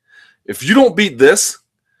 If you don't beat this,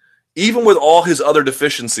 even with all his other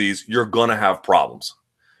deficiencies, you're going to have problems.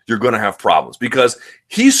 You're going to have problems because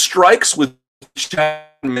he strikes with Chad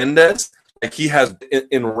Mendes like he has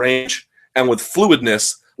in range and with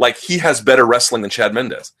fluidness like he has better wrestling than Chad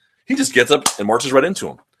Mendes. He just gets up and marches right into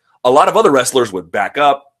him. A lot of other wrestlers would back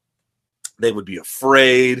up. They would be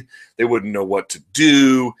afraid. They wouldn't know what to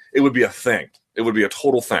do. It would be a thing. It would be a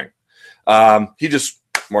total thing. He just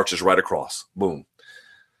marches right across. Boom.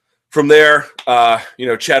 From there,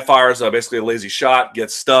 Chad fires basically a lazy shot,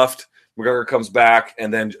 gets stuffed. McGregor comes back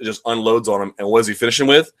and then just unloads on him. And what is he finishing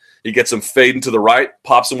with? He gets him fading to the right,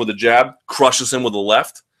 pops him with a jab, crushes him with the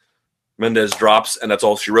left. Mendes drops, and that's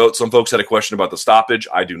all she wrote. Some folks had a question about the stoppage.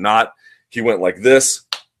 I do not. He went like this,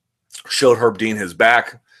 showed Herb Dean his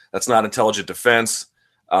back. That's not intelligent defense.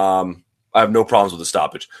 I have no problems with the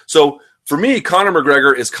stoppage. So for me, Conor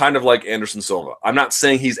McGregor is kind of like Anderson Silva. I'm not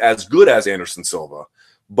saying he's as good as Anderson Silva,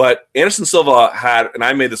 but Anderson Silva had, and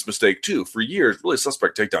I made this mistake too, for years, really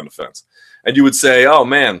suspect takedown defense. And you would say, oh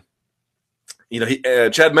man,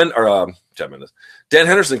 Chad Mendes, Dan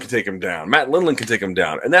Henderson can take him down. Matt Lindland can take him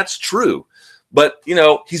down. And that's true. But,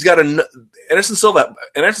 he's got Anderson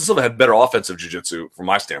Silva had better offensive jiu-jitsu from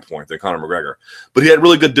my standpoint than Conor McGregor. But he had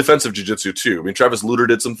really good defensive jiu-jitsu too. I mean, Travis Lutter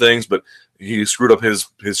did some things, but he screwed up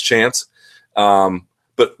his chance.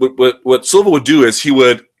 But what Silva would do is he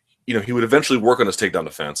would eventually work on his takedown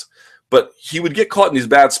defense. But he would get caught in these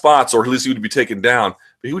bad spots, or at least he would be taken down,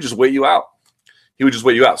 but he would just wait you out.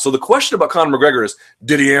 So the question about Conor McGregor is,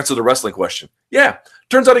 did he answer the wrestling question? Yeah.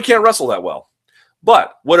 Turns out he can't wrestle that well.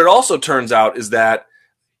 But what it also turns out is that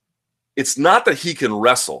it's not that he can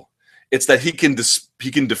wrestle. It's that he can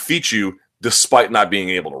defeat you despite not being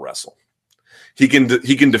able to wrestle. He can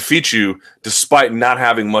defeat you despite not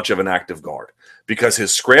having much of an active guard because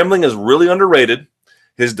his scrambling is really underrated.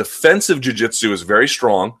 His defensive jiu-jitsu is very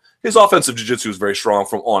strong. His offensive jiu-jitsu is very strong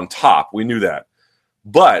from on top. We knew that.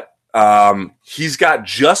 But he's got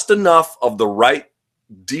just enough of the right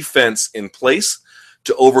defense in place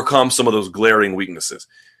to overcome some of those glaring weaknesses.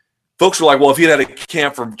 Folks were like, well, if he had a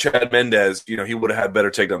camp from Chad Mendes, he would have had better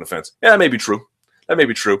takedown defense. Yeah, that may be true.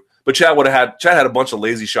 But Chad had a bunch of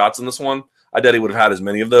lazy shots in this one. I doubt he would have had as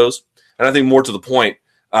many of those. And I think more to the point,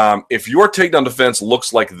 If your takedown defense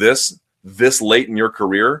looks like this late in your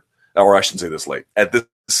career, or I shouldn't say this late, at this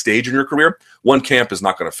stage in your career, one camp is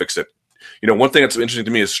not going to fix it. One thing that's interesting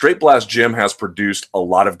to me is Straight Blast Gym has produced a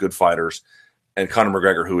lot of good fighters, and Conor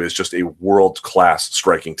McGregor, who is just a world-class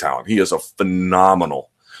striking talent. He is a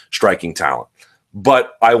phenomenal striking talent.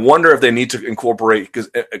 But I wonder if they need to incorporate,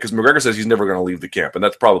 because McGregor says he's never going to leave the camp, and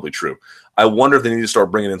that's probably true. I wonder if they need to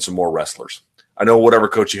start bringing in some more wrestlers. I know whatever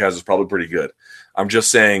coach he has is probably pretty good. I'm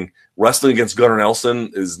just saying wrestling against Gunnar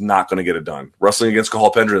Nelson is not going to get it done. Wrestling against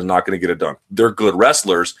Cahal Pendra is not going to get it done. They're good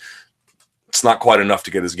wrestlers. It's not quite enough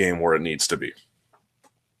to get his game where it needs to be.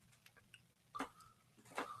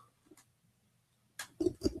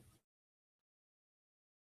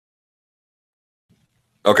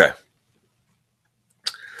 Okay.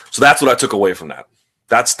 So that's what I took away from that.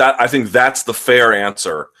 I think that's the fair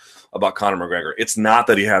answer about Conor McGregor. It's not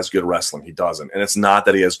that he has good wrestling. He doesn't. And it's not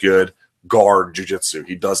that he has good guard jiu-jitsu.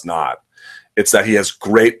 He does not. It's that he has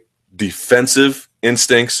great defensive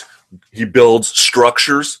instincts. He builds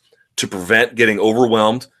structures to prevent getting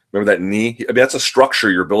overwhelmed. Remember that knee? I mean, that's a structure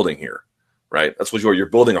you're building here, right? That's what you're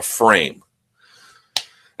building, a frame.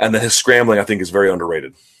 And then his scrambling, I think, is very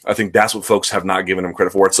underrated. I think that's what folks have not given him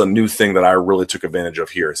credit for. It's a new thing that I really took advantage of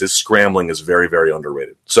here. Is his scrambling is very, very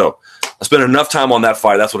underrated. So I spent enough time on that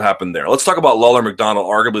fight. That's what happened there. Let's talk about Lawler MacDonald,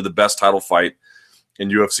 arguably the best title fight in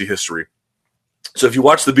UFC history. So if you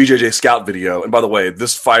watch the BJJ Scout video, and by the way,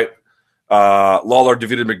 this fight, Lawler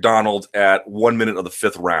defeated MacDonald at 1 minute of the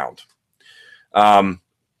 5th round.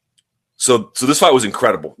 So this fight was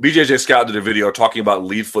incredible. BJJ Scout did a video talking about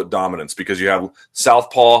lead foot dominance because you have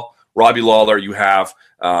southpaw Robbie Lawler, you have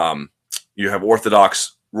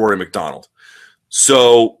orthodox Rory MacDonald.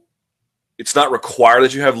 So it's not required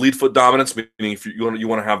that you have lead foot dominance, meaning if you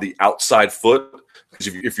want to have the outside foot. Because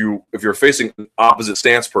if you're facing an opposite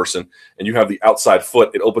stance person and you have the outside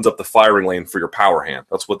foot, it opens up the firing lane for your power hand.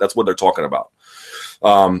 That's what they're talking about.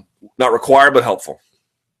 Not required, but helpful.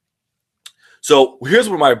 So here's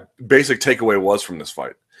what my basic takeaway was from this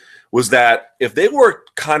fight, was that if they were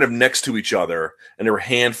kind of next to each other and they were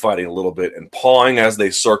hand fighting a little bit and pawing as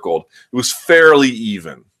they circled, it was fairly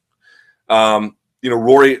even. Robbie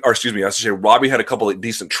had a couple of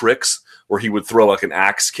decent tricks where he would throw like an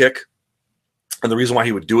axe kick. And the reason why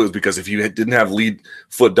he would do it is because if he didn't have lead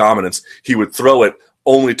foot dominance, he would throw it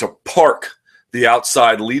only to park the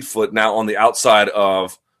outside lead foot now on the outside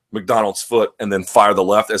of MacDonald's foot and then fire the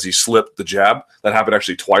left as he slipped the jab. That happened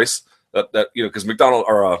actually twice. Because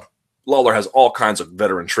Lawler has all kinds of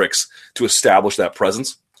veteran tricks to establish that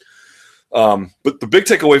presence. But the big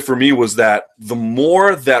takeaway for me was that the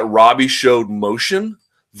more that Robbie showed motion,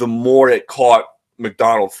 the more it caught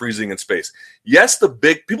MacDonald freezing in space. Yes,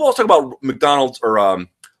 people always talk about MacDonald's or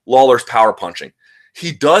Lawler's power punching.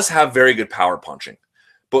 He does have very good power punching,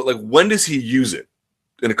 but like when does he use it?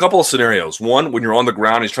 In a couple of scenarios. One, when you're on the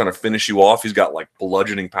ground, he's trying to finish you off. He's got like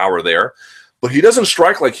bludgeoning power there, but he doesn't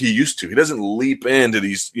strike like he used to. He doesn't leap into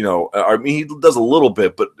these, he does a little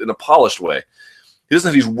bit, but in a polished way. He doesn't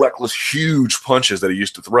have these reckless, huge punches that he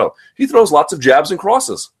used to throw. He throws lots of jabs and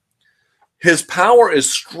crosses. His power is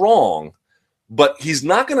strong, but he's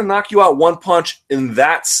not going to knock you out one punch in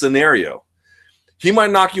that scenario. He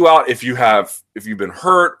might knock you out if you've been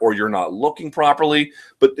hurt or you're not looking properly.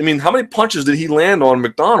 But, I mean, how many punches did he land on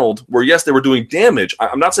MacDonald where, yes, they were doing damage?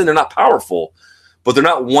 I'm not saying they're not powerful, but they're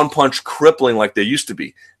not one-punch crippling like they used to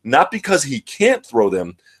be. Not because he can't throw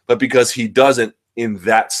them, but because he doesn't in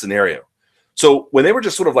that scenario. So when they were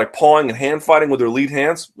just sort of like pawing and hand fighting with their lead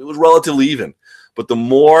hands, it was relatively even. But the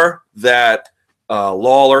more that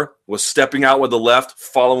Lawler was stepping out with the left,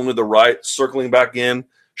 following with the right, circling back in,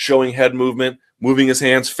 showing head movement, moving his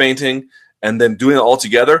hands, feinting, and then doing it all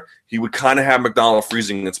together, he would kind of have MacDonald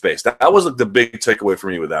freezing in space. That was the big takeaway for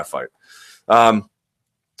me with that fight.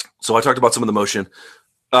 So I talked about some of the motion.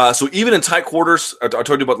 So even in tight quarters, I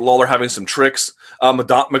told you about Lawler having some tricks.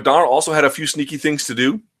 MacDonald also had a few sneaky things to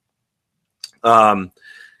do.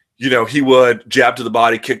 He would jab to the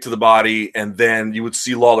body, kick to the body, and then you would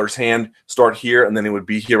see Lawler's hand start here, and then it would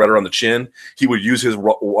be here right around the chin. He would use his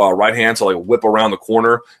right hand to like whip around the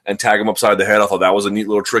corner and tag him upside the head. I thought that was a neat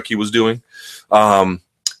little trick he was doing.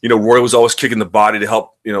 Rory was always kicking the body to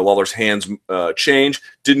help, Lawler's hands change.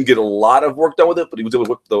 Didn't get a lot of work done with it, but he was able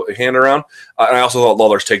to whip the hand around. And I also thought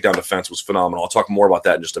Lawler's takedown defense was phenomenal. I'll talk more about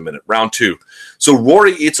that in just a minute. Round 2. So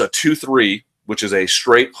Rory eats a 2-3, which is a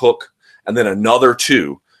straight hook, and then another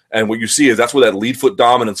 2. And what you see is that's where that lead foot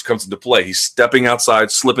dominance comes into play. He's stepping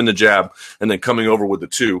outside, slipping the jab, and then coming over with the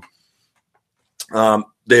 2. The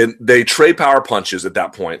They trade power punches at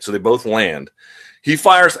that point, so they both land. He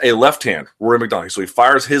fires a left hand, Rory MacDonald. So he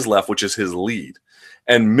fires his left, which is his lead,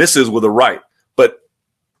 and misses with a right. But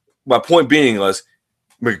my point being was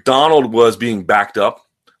MacDonald was being backed up.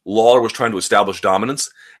 Lawler was trying to establish dominance,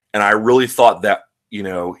 and I really thought that,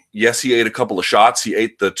 yes, he ate a couple of shots. He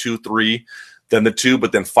ate the 2-3, then the 2,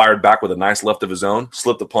 but then fired back with a nice left of his own,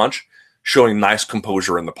 slipped a punch, showing nice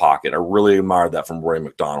composure in the pocket. I really admired that from Rory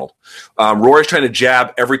MacDonald. Rory's trying to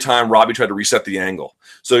jab every time Robbie tried to reset the angle.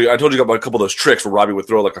 So I told you about a couple of those tricks where Robbie would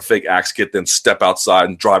throw like a fake axe kick, then step outside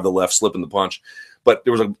and drive the left, slip in the punch. But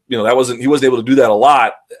there was he wasn't able to do that a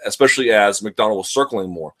lot, especially as MacDonald was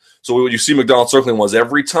circling more. So what you see MacDonald circling was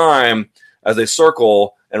every time as they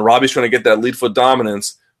circle and Robbie's trying to get that lead foot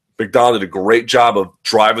dominance, MacDonald did a great job of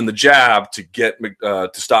driving the jab to get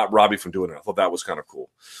to stop Robbie from doing it. I thought that was kind of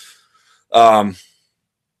cool.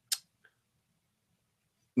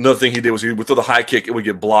 Another thing he did was he would throw the high kick, it would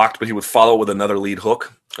get blocked, but he would follow it with another lead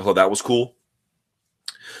hook. I thought that was cool.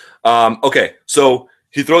 Okay, so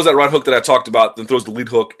he throws that right hook that I talked about, then throws the lead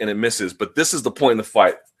hook, and it misses. But this is the point in the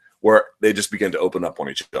fight where they just begin to open up on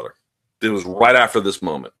each other. It was right after this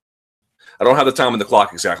moment. I don't have the time on the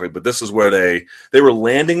clock exactly, but this is where they were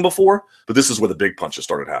landing before, but this is where the big punches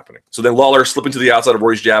started happening. So then Lawler slipping to the outside of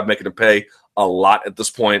Rory's jab, making him pay a lot at this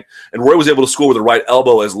point. And Rory was able to score with the right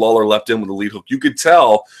elbow as Lawler left in with the lead hook. You could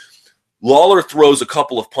tell Lawler throws a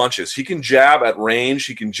couple of punches. He can jab at range.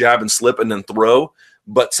 He can jab and slip and then throw.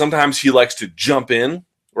 But sometimes he likes to jump in,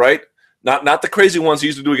 right? Not the crazy ones he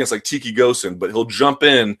used to do against like Tiki Gosen, but he'll jump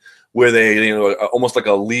in with almost like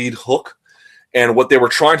a lead hook. And what they were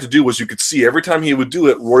trying to do was you could see every time he would do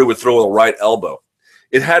it, Rory would throw a right elbow.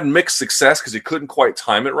 It had mixed success because he couldn't quite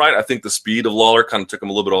time it right. I think the speed of Lawler kind of took him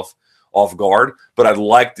a little bit off guard, but I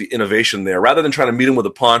liked the innovation there. Rather than trying to meet him with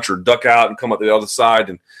a punch or duck out and come up the other side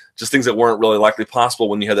and just things that weren't really likely possible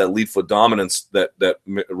when you had that lead foot dominance that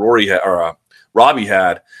Rory had, or Robbie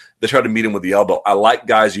had, they tried to meet him with the elbow. I like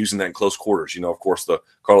guys using that in close quarters. Of course, the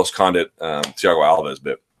Carlos Condit, Thiago Alves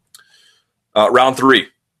bit. Round 3.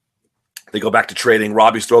 They go back to trading.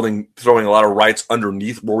 Robbie's throwing a lot of rights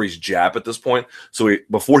underneath Rory's jab at this point. So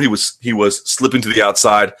before he was slipping to the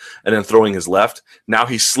outside and then throwing his left. Now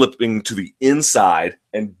he's slipping to the inside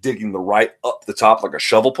and digging the right up the top like a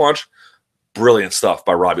shovel punch. Brilliant stuff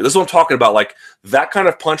by Robbie. This is what I'm talking about. Like that kind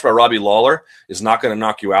of punch by Robbie Lawler is not going to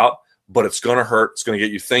knock you out, but it's going to hurt. It's going to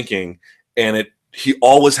get you thinking. And he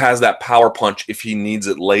always has that power punch if he needs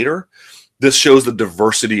it later. This shows the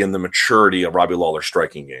diversity and the maturity of Robbie Lawler's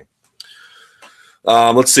striking game.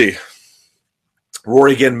 Let's see.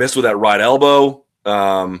 Rory again missed with that right elbow.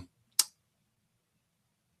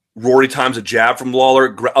 Rory times a jab from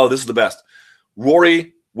Lawler. This is the best.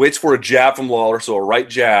 Rory waits for a jab from Lawler, so a right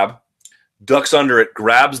jab, ducks under it,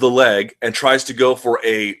 grabs the leg, and tries to go for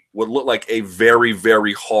what looked like a very,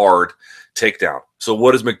 very hard takedown. So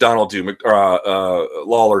what does MacDonald do?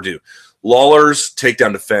 Lawler do? Lawler's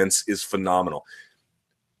takedown defense is phenomenal.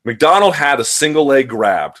 MacDonald had a single leg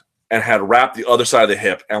grabbed and had wrapped the other side of the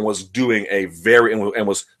hip and was doing and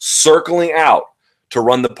was circling out to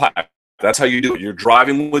run the pipe. That's how you do it. You're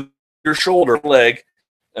driving with your shoulder, leg,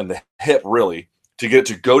 and the hip really to get it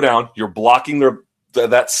to go down. You're blocking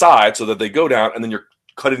that side so that they go down, and then you're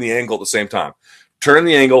cutting the angle at the same time. Turning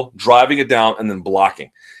the angle, driving it down, and then blocking.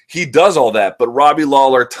 He does all that, but Robbie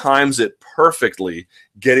Lawler times it perfectly,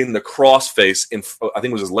 getting the crossface I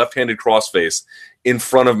think it was his left-handed crossface in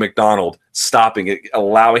front of MacDonald, stopping it,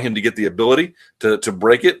 allowing him to get the ability to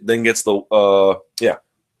break it, then gets the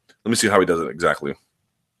Let me see how he does it exactly.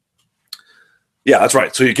 Yeah, that's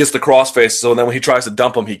right. So he gets the crossface, so then when he tries to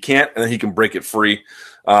dump him, he can't, and then he can break it free.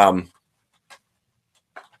 There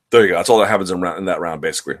you go. That's all that happens in that round,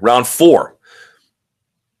 basically. Round 4.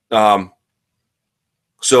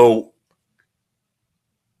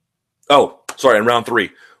 In round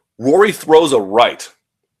 3. Rory throws a right,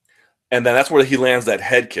 and then that's where he lands that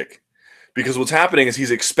head kick. Because what's happening is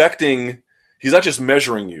he's not just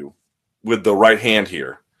measuring you with the right hand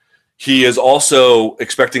here. He is also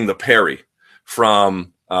expecting the parry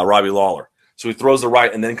from Robbie Lawler. So he throws the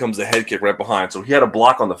right, and then comes the head kick right behind. So he had a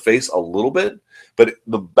block on the face a little bit, but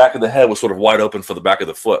the back of the head was sort of wide open for the back of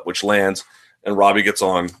the foot, which lands, and Robbie gets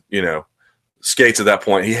on, skates at that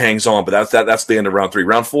point. He hangs on, but that's the end of round 3.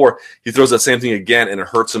 Round 4, he throws that same thing again, and it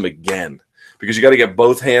hurts him again because you got to get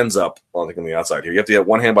both hands up on the outside here. You have to get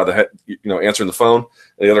one hand by the head, answering the phone,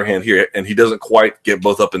 and the other hand here, and he doesn't quite get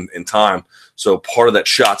both up in time, so part of that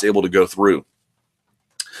shot's able to go through.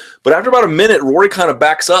 But after about a minute, Rory kind of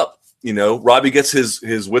backs up. Robbie gets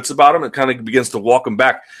his wits about him and kind of begins to walk him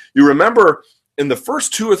back. You remember in the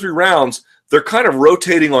first 2 or 3 rounds, they're kind of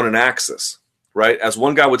rotating on an axis. right? As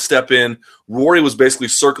one guy would step in, Rory was basically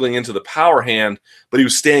circling into the power hand, but he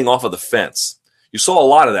was staying off of the fence. You saw a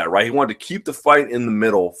lot of that, right? He wanted to keep the fight in the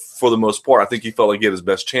middle for the most part. I think he felt like he had his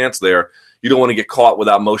best chance there. You don't want to get caught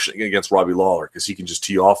without motion against Robbie Lawler because he can just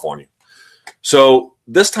tee off on you. So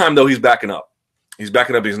this time, though, he's backing up. He's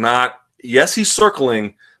backing up. He's not – yes, he's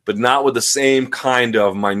circling, but not with the same kind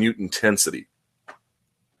of minute intensity.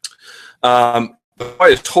 The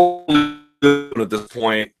fight is totally good at this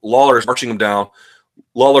point. Lawler is marching him down.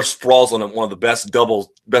 Lawler sprawls on him, one of the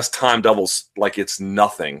best time doubles, like it's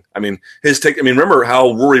nothing. I mean, remember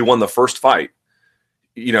how Rory won the first fight?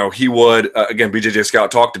 You know, he would, again, BJJ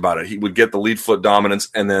Scout talked about it. He would get the lead foot dominance,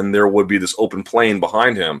 and then there would be this open plane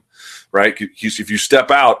behind him, right? If you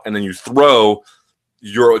step out and then you throw,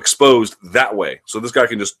 you're exposed that way. So this guy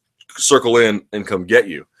can just circle in and come get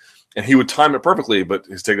you. And he would time it perfectly, but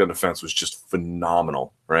his takedown defense was just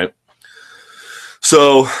phenomenal, right?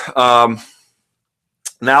 So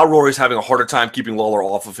now Rory's having a harder time keeping Lawler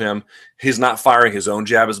off of him. He's not firing his own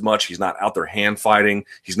jab as much. He's not out there hand fighting.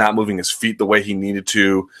 He's not moving his feet the way he needed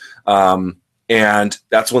to. And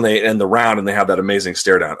that's when they end the round and they have that amazing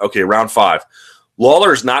stare down. Okay, round 5.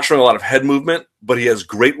 Lawler is not showing a lot of head movement, but he has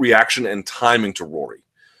great reaction and timing to Rory.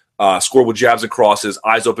 Score with jabs and crosses,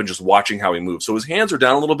 eyes open, just watching how he moves. So his hands are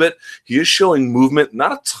down a little bit. He is showing movement,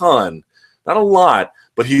 not a ton, not a lot,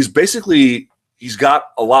 but he's got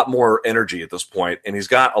a lot more energy at this point, and he's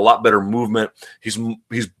got a lot better movement. He's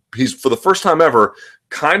for the first time ever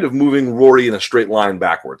kind of moving Rory in a straight line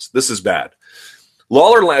backwards. This is bad.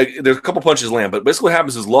 There's a couple punches land, but basically what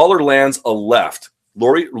happens is Lawler lands a left.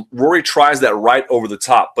 Rory tries that right over the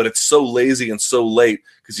top, but it's so lazy and so late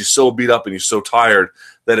because he's so beat up and he's so tired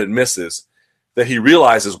that it misses, that he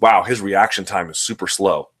realizes, wow, his reaction time is super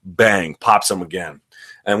slow. Bang, pops him again.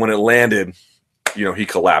 And when it landed, he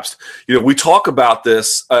collapsed. We talk about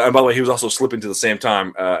this, and by the way, he was also slipping to the same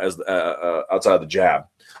time as outside of the jab.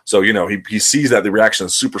 So, he sees that the reaction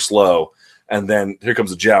is super slow, and then here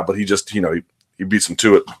comes the jab, but he just, he beats him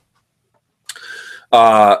to it.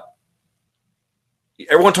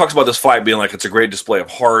 Everyone talks about this fight being like it's a great display of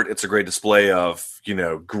heart. It's a great display of,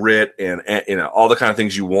 grit and all the kind of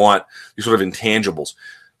things you want, these sort of intangibles.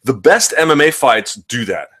 The best MMA fights do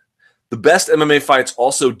that. The best MMA fights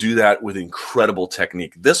also do that with incredible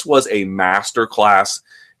technique. This was a master class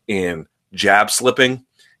in jab slipping,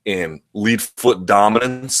 in lead foot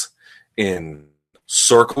dominance, in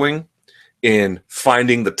circling, in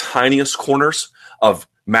finding the tiniest corners of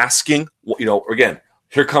masking. Again,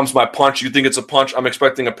 here comes my punch. You think it's a punch. I'm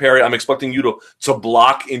expecting a parry. I'm expecting you to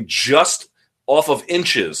block in just off of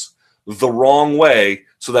inches the wrong way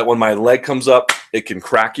so that when my leg comes up, it can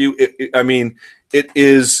crack you. It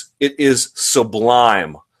is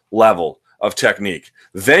sublime level of technique.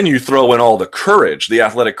 Then you throw in all the courage, the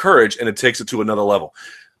athletic courage, and it takes it to another level.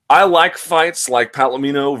 I like fights like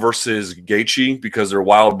Palomino versus Gaethje because they're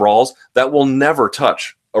wild brawls that will never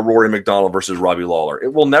touch a Rory MacDonald versus Robbie Lawler.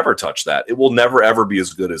 It will never touch that. It will never, ever be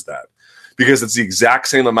as good as that because it's the exact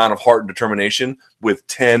same amount of heart and determination with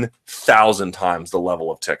 10,000 times the level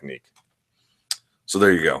of technique. So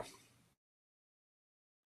there you go.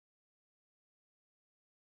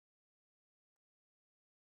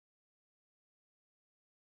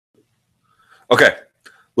 Okay,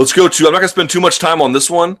 let's go to – I'm not going to spend too much time on this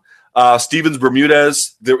one. Stevens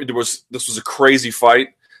Bermudez, this was a crazy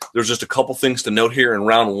fight. There's just a couple things to note here in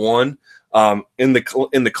round 1. In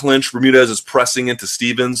the clinch, Bermudez is pressing into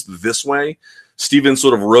Stevens this way. Stevens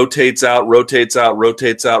sort of rotates out,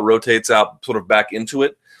 sort of back into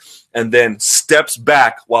it, and then steps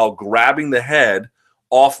back while grabbing the head,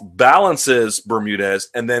 off balances Bermudez,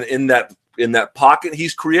 and then in that pocket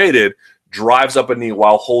he's created, drives up a knee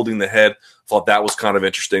while holding the head. Thought that was kind of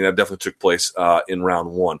interesting. That definitely took place in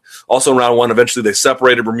round 1. Also in round 1, eventually they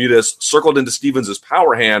separated. Bermudez circled into Stevens'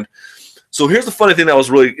 power hand. So here's the funny thing that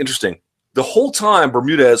was really interesting. The whole time,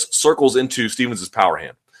 Bermudez circles into Stevens' power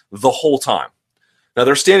hand. The whole time. Now,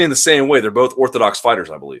 they're standing the same way. They're both orthodox fighters,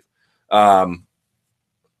 I believe. Maybe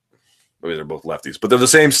they're both lefties. But they're the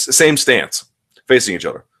same stance, facing each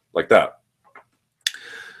other, like that.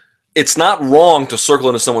 It's not wrong to circle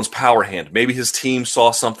into someone's power hand. Maybe his team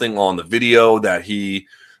saw something on the video that he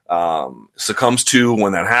succumbs to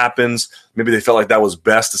when that happens. Maybe they felt like that was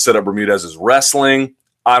best to set up Bermudez's wrestling.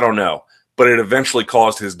 I don't know. But it eventually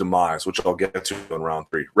caused his demise, which I'll get to in round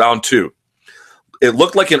 3. Round 2. It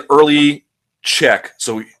looked like an early check.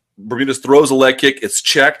 So Bermudez throws a leg kick. It's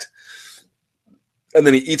checked. And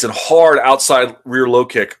then he eats a hard outside rear low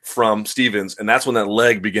kick from Stevens, and that's when that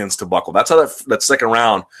leg begins to buckle. That's how that second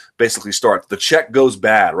round basically starts. The check goes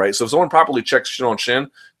bad, right? So if someone properly checks shin on shin,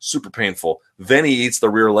 super painful. Then he eats the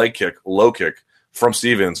rear leg kick, low kick from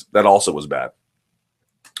Stevens. That also was bad.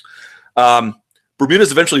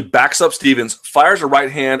 Bermudez eventually backs up Stevens, fires a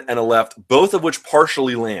right hand and a left, both of which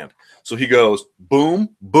partially land. So he goes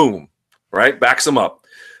boom, boom, right? Backs him up.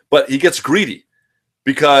 But he gets greedy,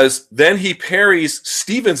 because then he parries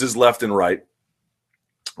Stevens' left and right?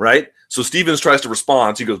 So Stevens tries to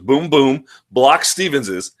respond. So he goes boom, boom, blocks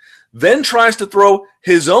Stevens', then tries to throw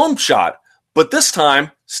his own shot. But this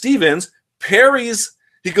time, Stevens parries.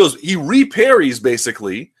 He re-parries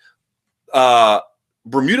basically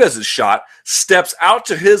Bermudez' shot, steps out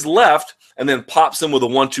to his left, and then pops him with a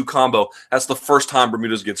 1-2 combo. That's the first time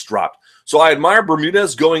Bermudez gets dropped. So I admire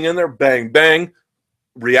Bermudez going in there, bang, bang,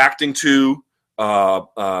 reacting to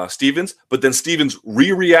Stevens, but then Stevens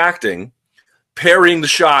re-reacting, parrying the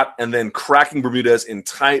shot, and then cracking Bermudez in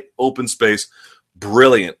tight open space.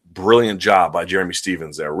 Brilliant job by Jeremy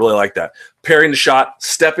Stevens there. Really like that. Parrying the shot,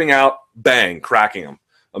 stepping out, bang, cracking him.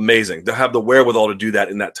 Amazing. To have the wherewithal to do that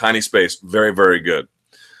in that tiny space, very, very good.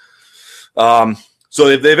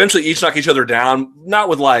 So they eventually each knock each other down, not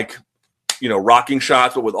with rocking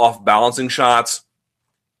shots, but with off-balancing shots.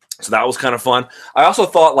 So that was kind of fun. I also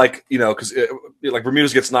thought, because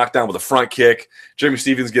Bermudez gets knocked down with a front kick. Jeremy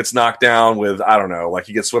Stevens gets knocked down with,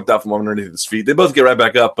 he gets swept out from underneath his feet. They both get right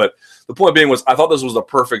back up. But the point being was, I thought this was the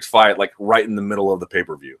perfect fight, right in the middle of the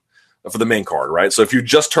pay-per-view for the main card, right? So if you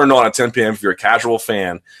just turned on at 10 p.m., if you're a casual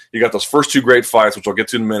fan, you got those first two great fights, which I'll get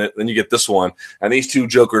to in a minute. Then you get this one. And these two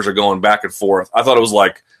jokers are going back and forth. I thought it was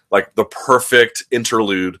like the perfect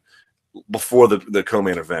interlude before the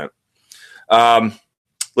co-main event.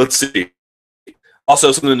 Let's see.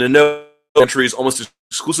 Also, something to know, entries almost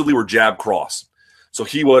exclusively were jab cross. So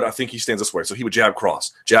I think he stands this way. So he would jab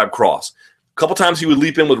cross. A couple times he would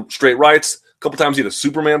leap in with straight rights. A couple times he had a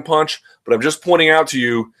Superman punch. But I'm just pointing out to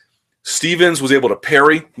you, Stevens was able to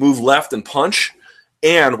parry, move left, and punch.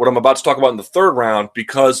 And what I'm about to talk about in the third round,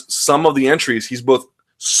 because some of the entries, he's both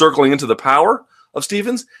circling into the power of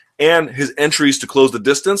Stevens and his entries to close the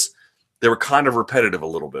distance, they were kind of repetitive a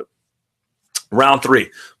little bit. Round 3,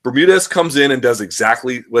 Bermudez comes in and does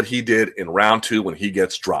exactly what he did in round 2 when he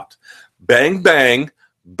gets dropped. Bang, bang,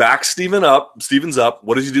 back Stevens up.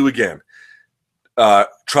 What does he do again?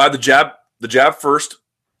 Try the jab first,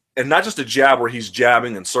 and not just a jab where he's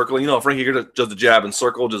jabbing and circling. Frankie does the jab and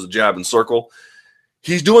circle, does the jab and circle.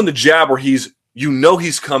 He's doing the jab where he's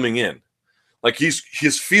coming in.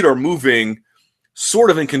 His feet are moving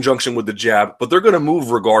sort of in conjunction with the jab, but they're going to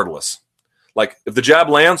move regardless. If the jab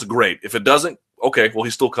lands, great. If it doesn't, okay, well,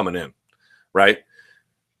 he's still coming in, right?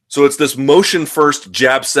 So it's this motion first,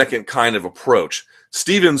 jab second kind of approach.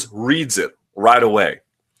 Stevens reads it right away.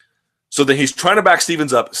 So then he's trying to back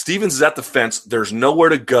Stevens up. Stevens is at the fence. There's nowhere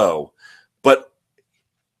to go. But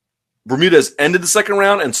Bermudez ended the second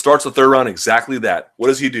round and starts the third round exactly that. What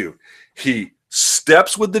does he do? He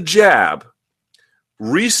steps with the jab,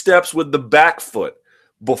 re-steps with the back foot.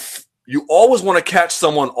 You always want to catch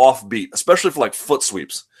someone off beat, especially for foot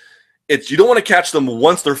sweeps. You don't want to catch them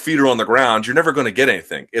once their feet are on the ground. You're never going to get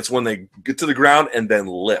anything. It's when they get to the ground and then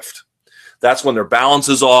lift. That's when their balance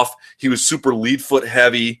is off. He was super lead foot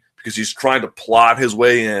heavy because he's trying to plod his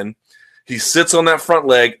way in. He sits on that front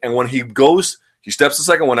leg, and when he steps the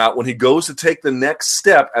second one out. When he goes to take the next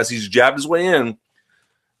step as he's jabbed his way in,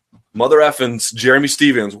 mother effins Jeremy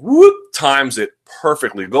Stevens, times it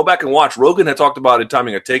perfectly. Go back and watch. Rogan had talked about it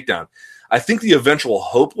timing a takedown. I think the eventual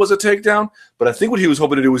hope was a takedown, but I think what he was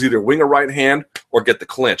hoping to do was either wing a right hand or get the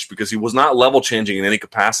clinch because he was not level changing in any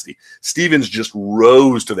capacity. Stevens just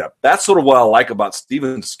rose to that. That's sort of what I like about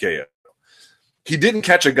Stevens' KO. He didn't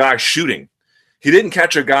catch a guy shooting. He didn't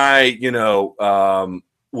catch a guy,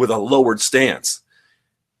 with a lowered stance.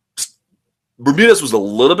 Bermudez was a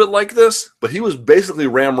little bit like this, but he was basically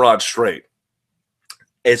ramrod straight.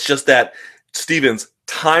 It's just that Stevens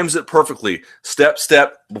times it perfectly. Step,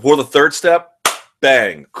 before the third step,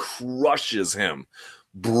 bang, crushes him.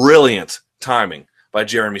 Brilliant timing by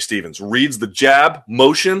Jeremy Stevens. Reads the jab,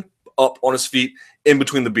 motion, up on his feet, in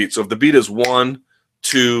between the beats. So if the beat is 1,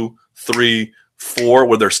 2, 3, 4,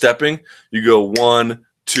 where they're stepping, you go 1,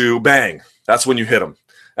 2, bang. That's when you hit him.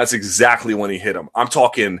 That's exactly when he hit him. I'm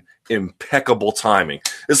talking impeccable timing.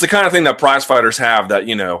 It's the kind of thing that prize fighters have that,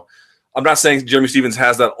 I'm not saying Jeremy Stevens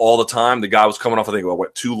has that all the time. The guy was coming off, I think,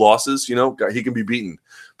 2 losses, he can be beaten.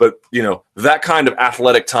 But, that kind of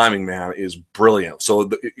athletic timing, man, is brilliant. So,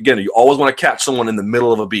 again, you always want to catch someone in the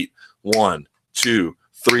middle of a beat. 1, 2,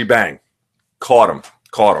 3, bang. Caught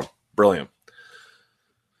him. Brilliant.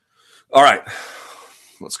 All right,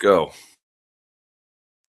 let's go.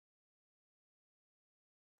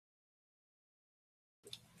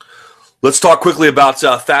 Let's talk quickly about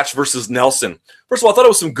Thatch versus Nelson. First of all, I thought it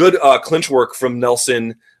was some good clinch work from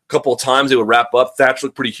Nelson. A couple of times they would wrap up. Thatch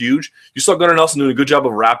looked pretty huge. You saw Gunnar Nelson doing a good job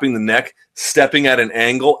of wrapping the neck, stepping at an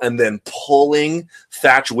angle, and then pulling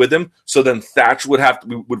Thatch with him. So then Thatch would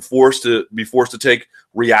be forced to take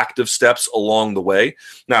reactive steps along the way.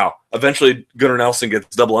 Now, eventually Gunnar Nelson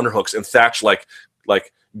gets double underhooks, and Thatch like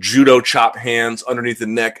judo chop hands underneath the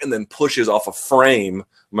neck and then pushes off a frame.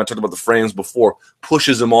 I talked about the frames before,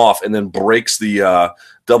 pushes him off and then breaks the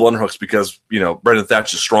double underhooks because, Brendan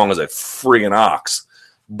Thatch is strong as a friggin' ox.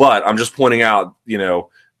 But I'm just pointing out,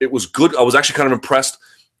 it was good. I was actually kind of impressed.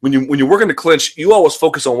 When you work in the clinch, you always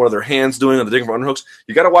focus on what are their hands doing on the different underhooks.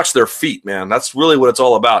 You got to watch their feet, man. That's really what it's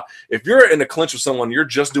all about. If you're in a clinch with someone, you're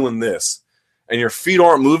just doing this, and your feet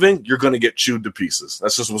aren't moving, you're going to get chewed to pieces.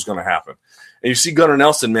 That's just what's going to happen. And you see Gunnar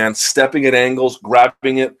Nelson, man, stepping at angles,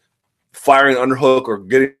 grabbing it, firing an underhook or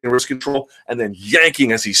getting wrist control, and then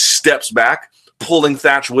yanking as he steps back, pulling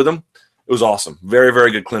Thatch with him. It was awesome. Very,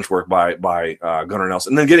 very good clinch work by Gunnar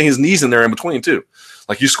Nelson. And then getting his knees in there in between, too.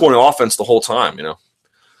 Like, he's scoring offense the whole time,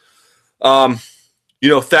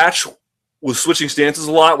 Thatch was switching stances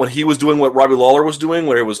a lot when he was doing what Robbie Lawler was doing,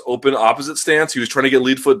 where it was open opposite stance. He was trying to get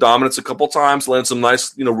lead foot dominance a couple times, landing some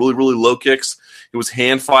nice, really, really low kicks. He was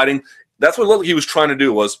hand fighting. That's what he was trying to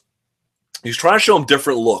do. Was he was trying to show him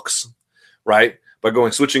different looks, right? By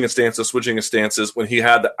switching his stances. When he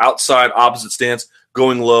had the outside opposite stance,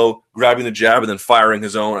 going low, grabbing the jab, and then firing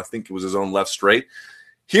his own. I think it was his own left straight.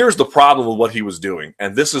 Here's the problem with what he was doing,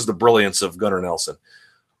 and this is the brilliance of Gunnar Nelson.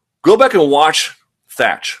 Go back and watch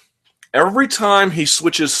Thatch. Every time he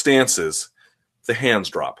switches stances, the hands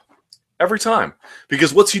drop. Every time.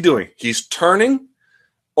 Because what's he doing? He's turning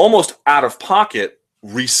almost out of pocket,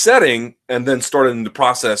 resetting, and then starting the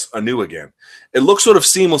process anew again. It looks sort of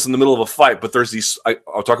seamless in the middle of a fight, but there's these,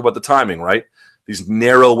 I'll talk about the timing, right? These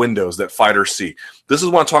narrow windows that fighters see. This is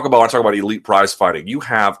what I talk about when I talk about elite prize fighting. You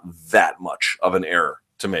have that much of an error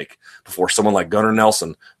to make before someone like Gunnar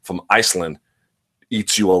Nelson from Iceland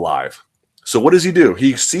eats you alive. So what does he do?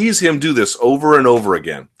 He sees him do this over and over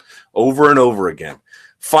again.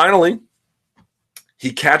 Finally,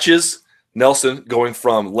 he catches Nelson going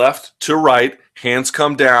from left to right, hands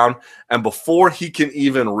come down, and before he can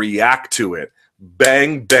even react to it,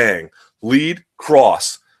 bang, bang, lead,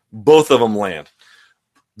 cross, both of them land.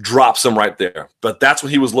 Drops him right there. But that's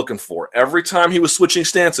what he was looking for. Every time he was switching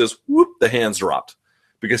stances, whoop, the hands dropped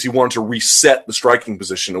because he wanted to reset the striking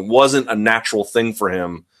position. It wasn't a natural thing for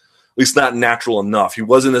him, at least not natural enough. He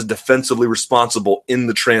wasn't as defensively responsible in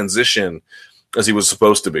the transition as he was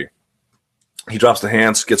supposed to be. He drops the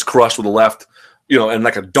hands, gets crushed with the left, and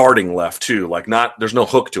like a darting left too. There's no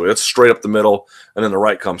hook to it. It's straight up the middle, and then the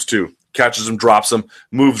right comes too. Catches him, drops him,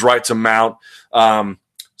 moves right to mount.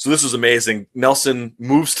 So this is amazing. Nelson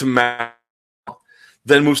moves to mount,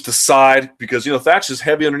 then moves to side because, Thatch is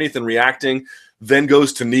heavy underneath and reacting, then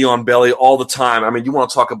goes to knee on belly all the time. I mean, you want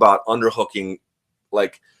to talk about underhooking,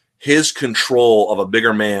 like his control of a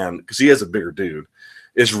bigger man, because he is a bigger dude,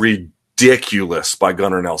 is ridiculous by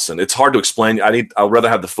Gunnar Nelson. It's hard to explain. I'd rather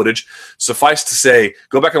have the footage. Suffice to say,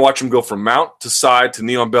 go back and watch him go from mount to side to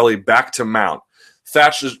knee on belly back to mount.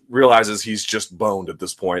 Thatch realizes he's just boned at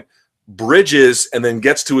this point, bridges and then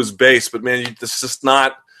gets to his base. But man, that's just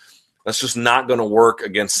not going to work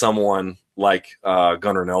against someone like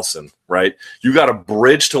Gunnar Nelson, right? You got to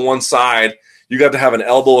bridge to one side. You got to have an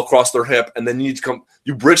elbow across their hip, and then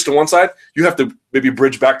you bridge to one side. You have to maybe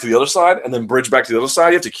bridge back to the other side, and then bridge back to the other side.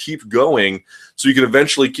 You have to keep going so you can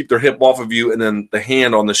eventually keep their hip off of you, and then the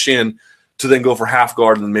hand on the shin to then go for half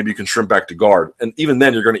guard, and then maybe you can shrimp back to guard. And even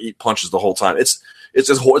then, you're going to eat punches the whole time. It's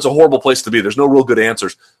a horrible place to be. There's no real good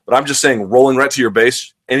answers. But I'm just saying, rolling right to your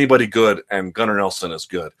base, anybody good, and Gunnar Nelson is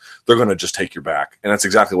good. They're going to just take your back, and that's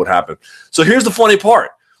exactly what happened. So here's the funny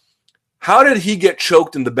part. How did he get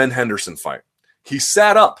choked in the Ben Henderson fight? He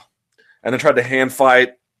sat up and then tried to hand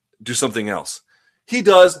fight, do something else. He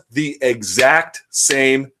does the exact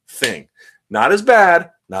same thing. Not as bad,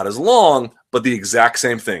 not as long, but the exact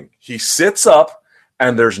same thing. He sits up,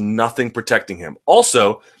 and there's nothing protecting him.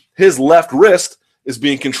 Also, his left wrist is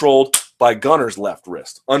being controlled by Gunnar's left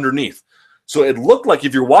wrist underneath. So it looked like,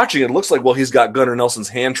 if you're watching, it looks like, well, he's got Gunnar Nelson's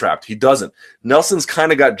hand trapped. He doesn't. Nelson's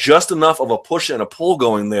kind of got just enough of a push and a pull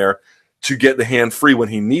going there to get the hand free when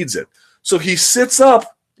he needs it. So he sits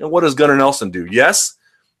up, and what does Gunnar Nelson do? Yes,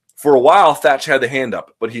 for a while, Thatch had the hand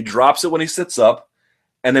up, but he drops it when he sits up,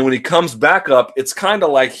 and then when he comes back up, it's kind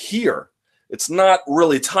of like here. It's not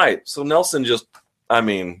really tight. So Nelson just,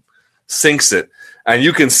 sinks it. And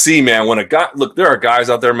you can see, man, when a guy – look, there are guys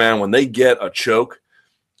out there, man, when they get a choke,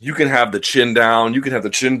 you can have the chin down. You can have the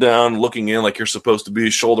chin down looking in like you're supposed to be,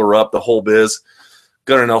 shoulder up, the whole biz.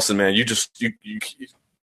 Gunnar Nelson, man, you just get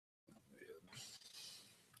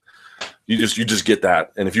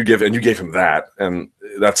that. And if you give – and you gave him that, and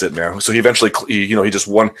that's it, man. So he eventually – he just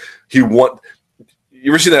won. He won –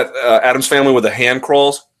 you ever see that Addams Family with the hand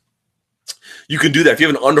crawls? You can do that. If you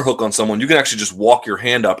have an underhook on someone, you can actually just walk your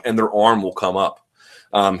hand up and their arm will come up.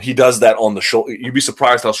 He does that on the shoulder. You'd be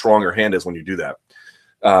surprised how strong your hand is when you do that.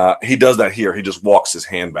 He does that here. He just walks his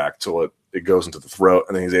hand back till it goes into the throat,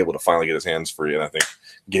 and then he's able to finally get his hands free. And I think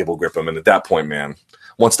Gabe will grip him. And at that point, man,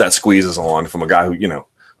 once that squeeze is on from a guy who, talking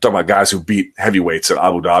about guys who beat heavyweights at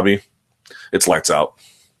Abu Dhabi, it's lights out.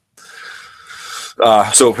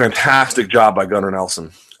 So fantastic job by Gunnar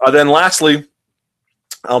Nelson. Then lastly,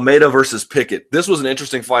 Almeida versus Pickett. This was an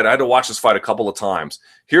interesting fight. I had to watch this fight a couple of times.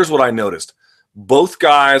 Here's what I noticed. Both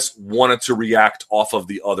guys wanted to react off of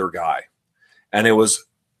the other guy. And it was,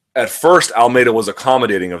 at first, Almeida was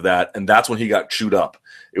accommodating of that, and that's when he got chewed up.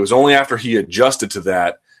 It was only after he adjusted to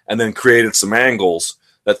that and then created some angles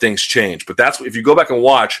that things changed. But that's, if you go back and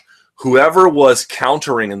watch, whoever was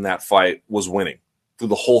countering in that fight was winning through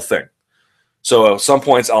the whole thing. So at some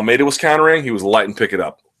points, Almeida was countering, he was lighting Pickett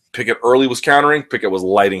up. Pickett early was countering, Pickett was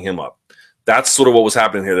lighting him up. That's sort of what was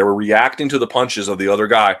happening here. They were reacting to the punches of the other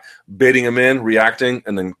guy, baiting him in, reacting,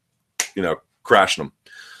 and then, crashing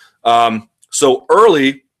him. So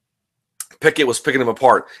early, Pickett was picking him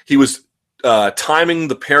apart. He was timing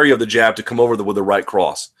the parry of the jab to come over with the right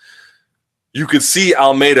cross. You could see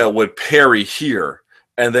Almeida would parry here,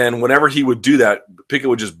 and then whenever he would do that, Pickett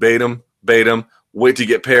would just bait him, wait to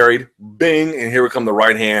get parried, bing, and here would come the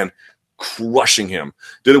right hand, crushing him.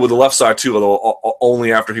 Did it with the left side too, although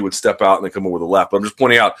only after he would step out and then come over with the left. But I'm just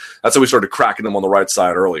pointing out, that's how we started cracking him on the right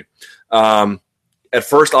side early. At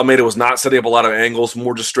first, Almeida was not setting up a lot of angles,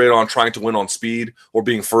 more just straight on trying to win on speed or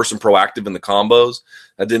being first and proactive in the combos.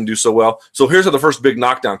 That didn't do so well. So here's how the first big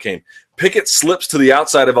knockdown came. Pickett slips to the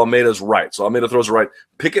outside of Almeida's right. So Almeida throws a right.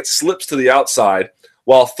 Pickett slips to the outside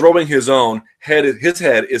while throwing his own head. His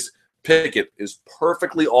head is Pickett is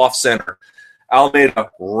perfectly off center. Almeida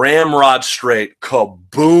ramrod straight,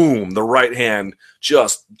 kaboom! The right hand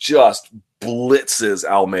just blitzes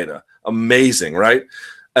Almeida. Amazing, right?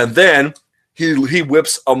 And then he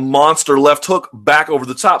whips a monster left hook back over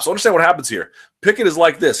the top. So understand what happens here. Pickett is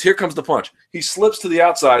like this. Here comes the punch. He slips to the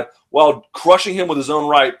outside while crushing him with his own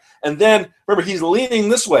right. And then, remember, he's leaning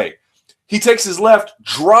this way. He takes his left,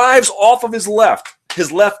 drives off of his left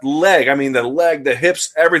leg. I mean, the leg, the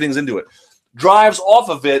hips, everything's into it. Drives off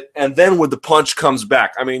of it, and then with the punch comes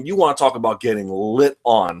back. I mean, you want to talk about getting lit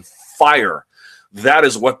on fire. That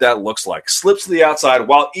is what that looks like. Slips to the outside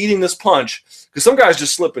while eating this punch, because some guys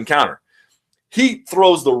just slip and counter. He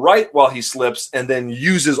throws the right while he slips and then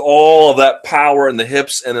uses all of that power in the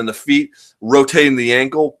hips and in the feet, rotating the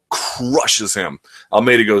ankle, crushes him.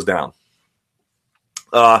 Almeida goes down.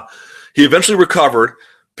 He eventually recovered.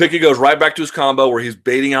 Pickett goes right back to his combo where he's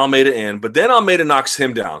baiting Almeida in, but then Almeida knocks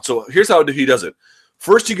him down. So here's how he does it.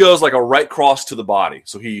 First, he goes like a right cross to the body.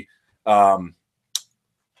 So he no,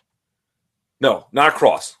 not a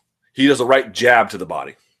cross. He does a right jab to the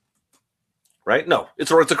body. Right? No,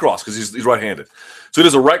 it's a cross because he's right-handed. So he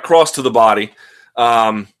does a right cross to the body.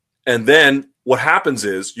 And then what happens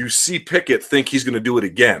is you see Pickett think he's going to do it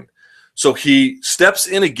again. So he steps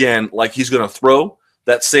in again like he's going to throw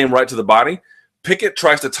that same right to the body. Pickett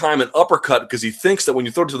tries to time an uppercut because he thinks that when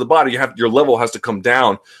you throw it to the body, your level has to come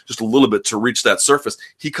down just a little bit to reach that surface.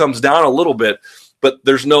 He comes down a little bit, but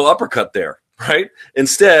there's no uppercut there, right?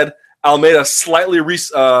 Instead, Almeida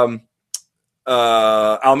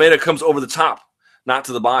Almeida comes over the top, not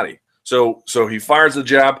to the body. So he fires the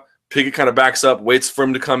jab. Pickett kind of backs up, waits for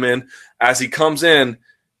him to come in. As he comes in,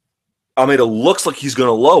 Almeida looks like he's going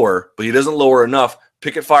to lower, but he doesn't lower enough.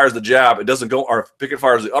 Pickett fires the jab. It doesn't go, or Pickett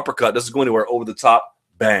fires the uppercut. It doesn't go anywhere. Over the top,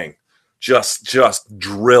 bang. Just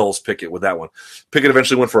drills Pickett with that one. Pickett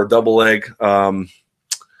eventually went for a double leg. But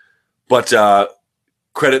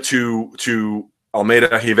credit to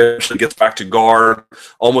Almeida. He eventually gets back to guard,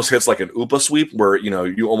 almost hits like an UPA sweep where,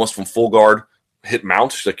 you almost from full guard hit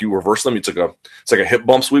mount, like you reverse them. It's like a hip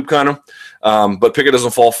bump sweep kind of. But Pickett doesn't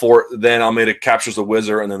fall for it. Then Almeida captures the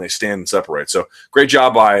whizzer, and then they stand and separate. So great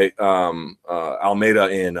job by Almeida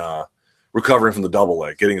in recovering from the double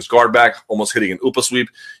leg, getting his guard back, almost hitting an UPA sweep,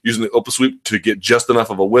 using the UPA sweep to get just enough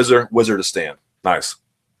of a whizzer to stand. Nice.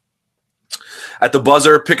 At the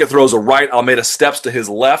buzzer, Pickett throws a right. Almeida steps to his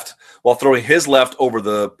left while throwing his left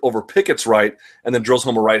over Pickett's right, and then drills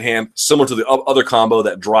home a right hand, similar to the other combo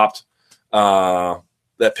that dropped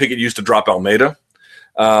that Pickett used to drop Almeida.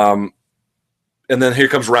 And then here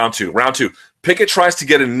comes round two. Round two, Pickett tries to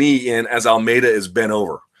get a knee in as Almeida is bent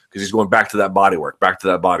over because he's going back to that body work.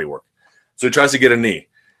 So he tries to get a knee.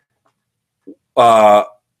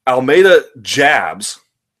 Almeida jabs.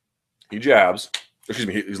 He jabs. Excuse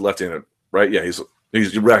me, he's left-handed, right? Yeah, he's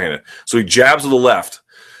right-handed. So he jabs to the left.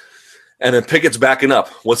 And then Pickett's backing up.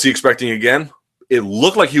 What's he expecting again? It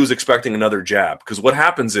looked like he was expecting another jab because what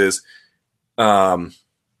happens is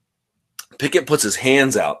Pickett puts his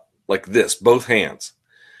hands out like this, both hands.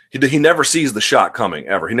 He never sees the shot coming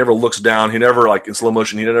ever. He never looks down. He never, like in slow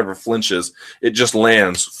motion, he never flinches. It just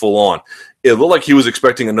lands full on. It looked like he was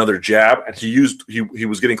expecting another jab, and he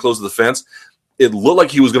was getting close to the fence. It looked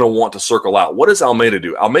like he was going to want to circle out. What does Almeida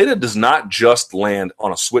do? Almeida does not just land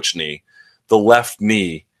on a switch knee, the left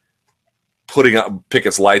knee, putting up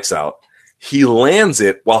Pickett's lights out. He lands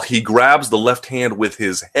it while he grabs the left hand with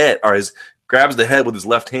his head, or grabs the head with his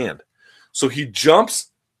left hand. So he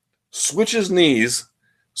jumps, switches knees.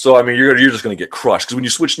 So I mean, you're just going to get crushed because when you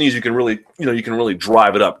switch knees, you can really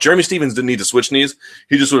drive it up. Jeremy Stephens didn't need to switch knees;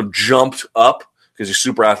 he just sort of jumped up because he's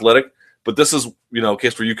super athletic. But this is a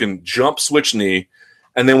case where you can jump, switch knee,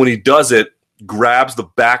 and then when he does it, grabs the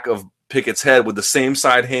back of Pickett's head with the same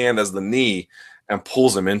side hand as the knee and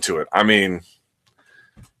pulls him into it. I mean,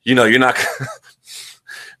 you're not.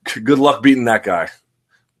 Good luck beating that guy.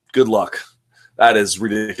 Good luck. That is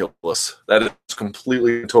ridiculous. That is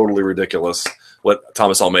completely, totally ridiculous what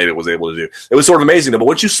Thomas Almeida was able to do. It was sort of amazing, but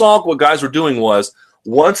what you saw, what guys were doing was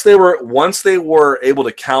once they were able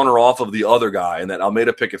to counter off of the other guy in that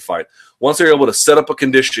Almeida Pickett fight, once they were able to set up a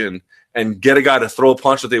condition and get a guy to throw a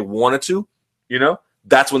punch that they wanted to,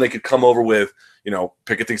 that's when they could come over with,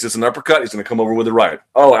 Pickett thinks it's an uppercut, he's going to come over with the right.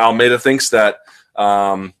 Oh, Almeida thinks that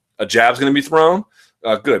a jab's going to be thrown.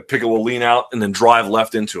 Good. Pickett will lean out and then drive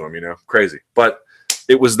left into him, crazy. But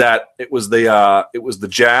it was the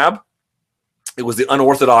jab. It was the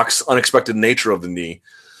unorthodox, unexpected nature of the knee.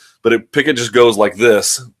 But Pickett just goes like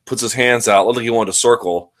this, puts his hands out, looked like he wanted to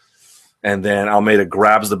circle, and then Almeida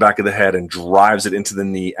grabs the back of the head and drives it into the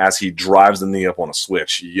knee as he drives the knee up on a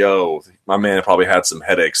switch. Yo, my man probably had some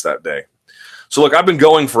headaches that day. So, look, I've been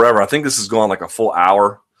going forever. I think this has gone like a full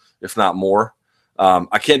hour, if not more.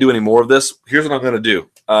 I can't do any more of this. Here's what I'm going to do.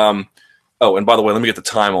 And by the way, let me get the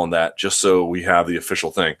time on that just so we have the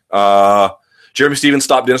official thing. Jeremy Stephens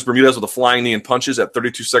stopped Dennis Bermudez with a flying knee and punches at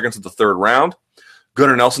 32 seconds of the third round.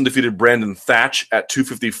 Gunnar Nelson defeated Brandon Thatch at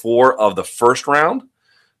 2:54 of the first round.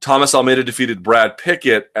 Thomas Almeida defeated Brad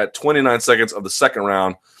Pickett at 29 seconds of the second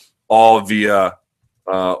round, all via,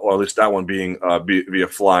 or at least that one being via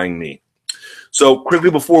flying knee. So quickly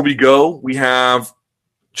before we go, we have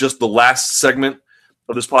just the last segment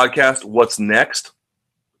of this podcast. What's next?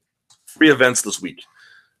 3 events this week.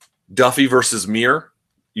 Duffy versus Mir,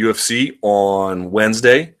 UFC on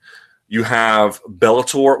Wednesday. You have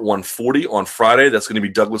Bellator 140 on Friday. That's going to be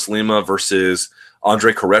Douglas Lima versus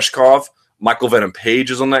Andrei Koreshkov. Michael Venom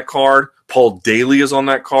Page is on that card. Paul Daly is on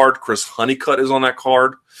that card. Chris Honeycutt is on that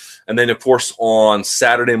card. And then, of course, on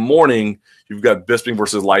Saturday morning, you've got Bisping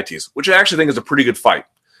versus Leites, which I actually think is a pretty good fight.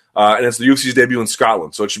 And it's the UFC's debut in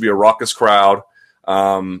Scotland, so it should be a raucous crowd.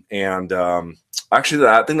 Actually,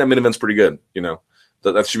 I think that main event's pretty good.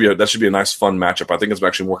 That should be a nice, fun matchup. I think it's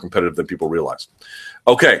actually more competitive than people realize.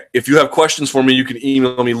 Okay, if you have questions for me, you can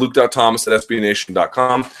email me,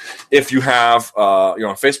 luke.thomas@sbnation.com. If you have, you're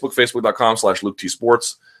on Facebook,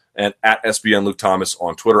 facebook.com/LukeTSports, and at SBN Luke Thomas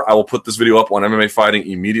on Twitter. I will put this video up on MMA Fighting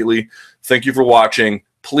immediately. Thank you for watching.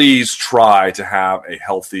 Please try to have a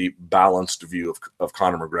healthy, balanced view of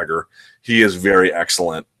Conor McGregor. He is very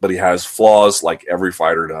excellent, but he has flaws like every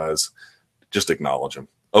fighter does. Just acknowledge him.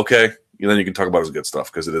 Okay? And then you can talk about his good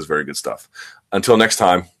stuff because it is very good stuff. Until next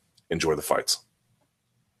time, enjoy the fights.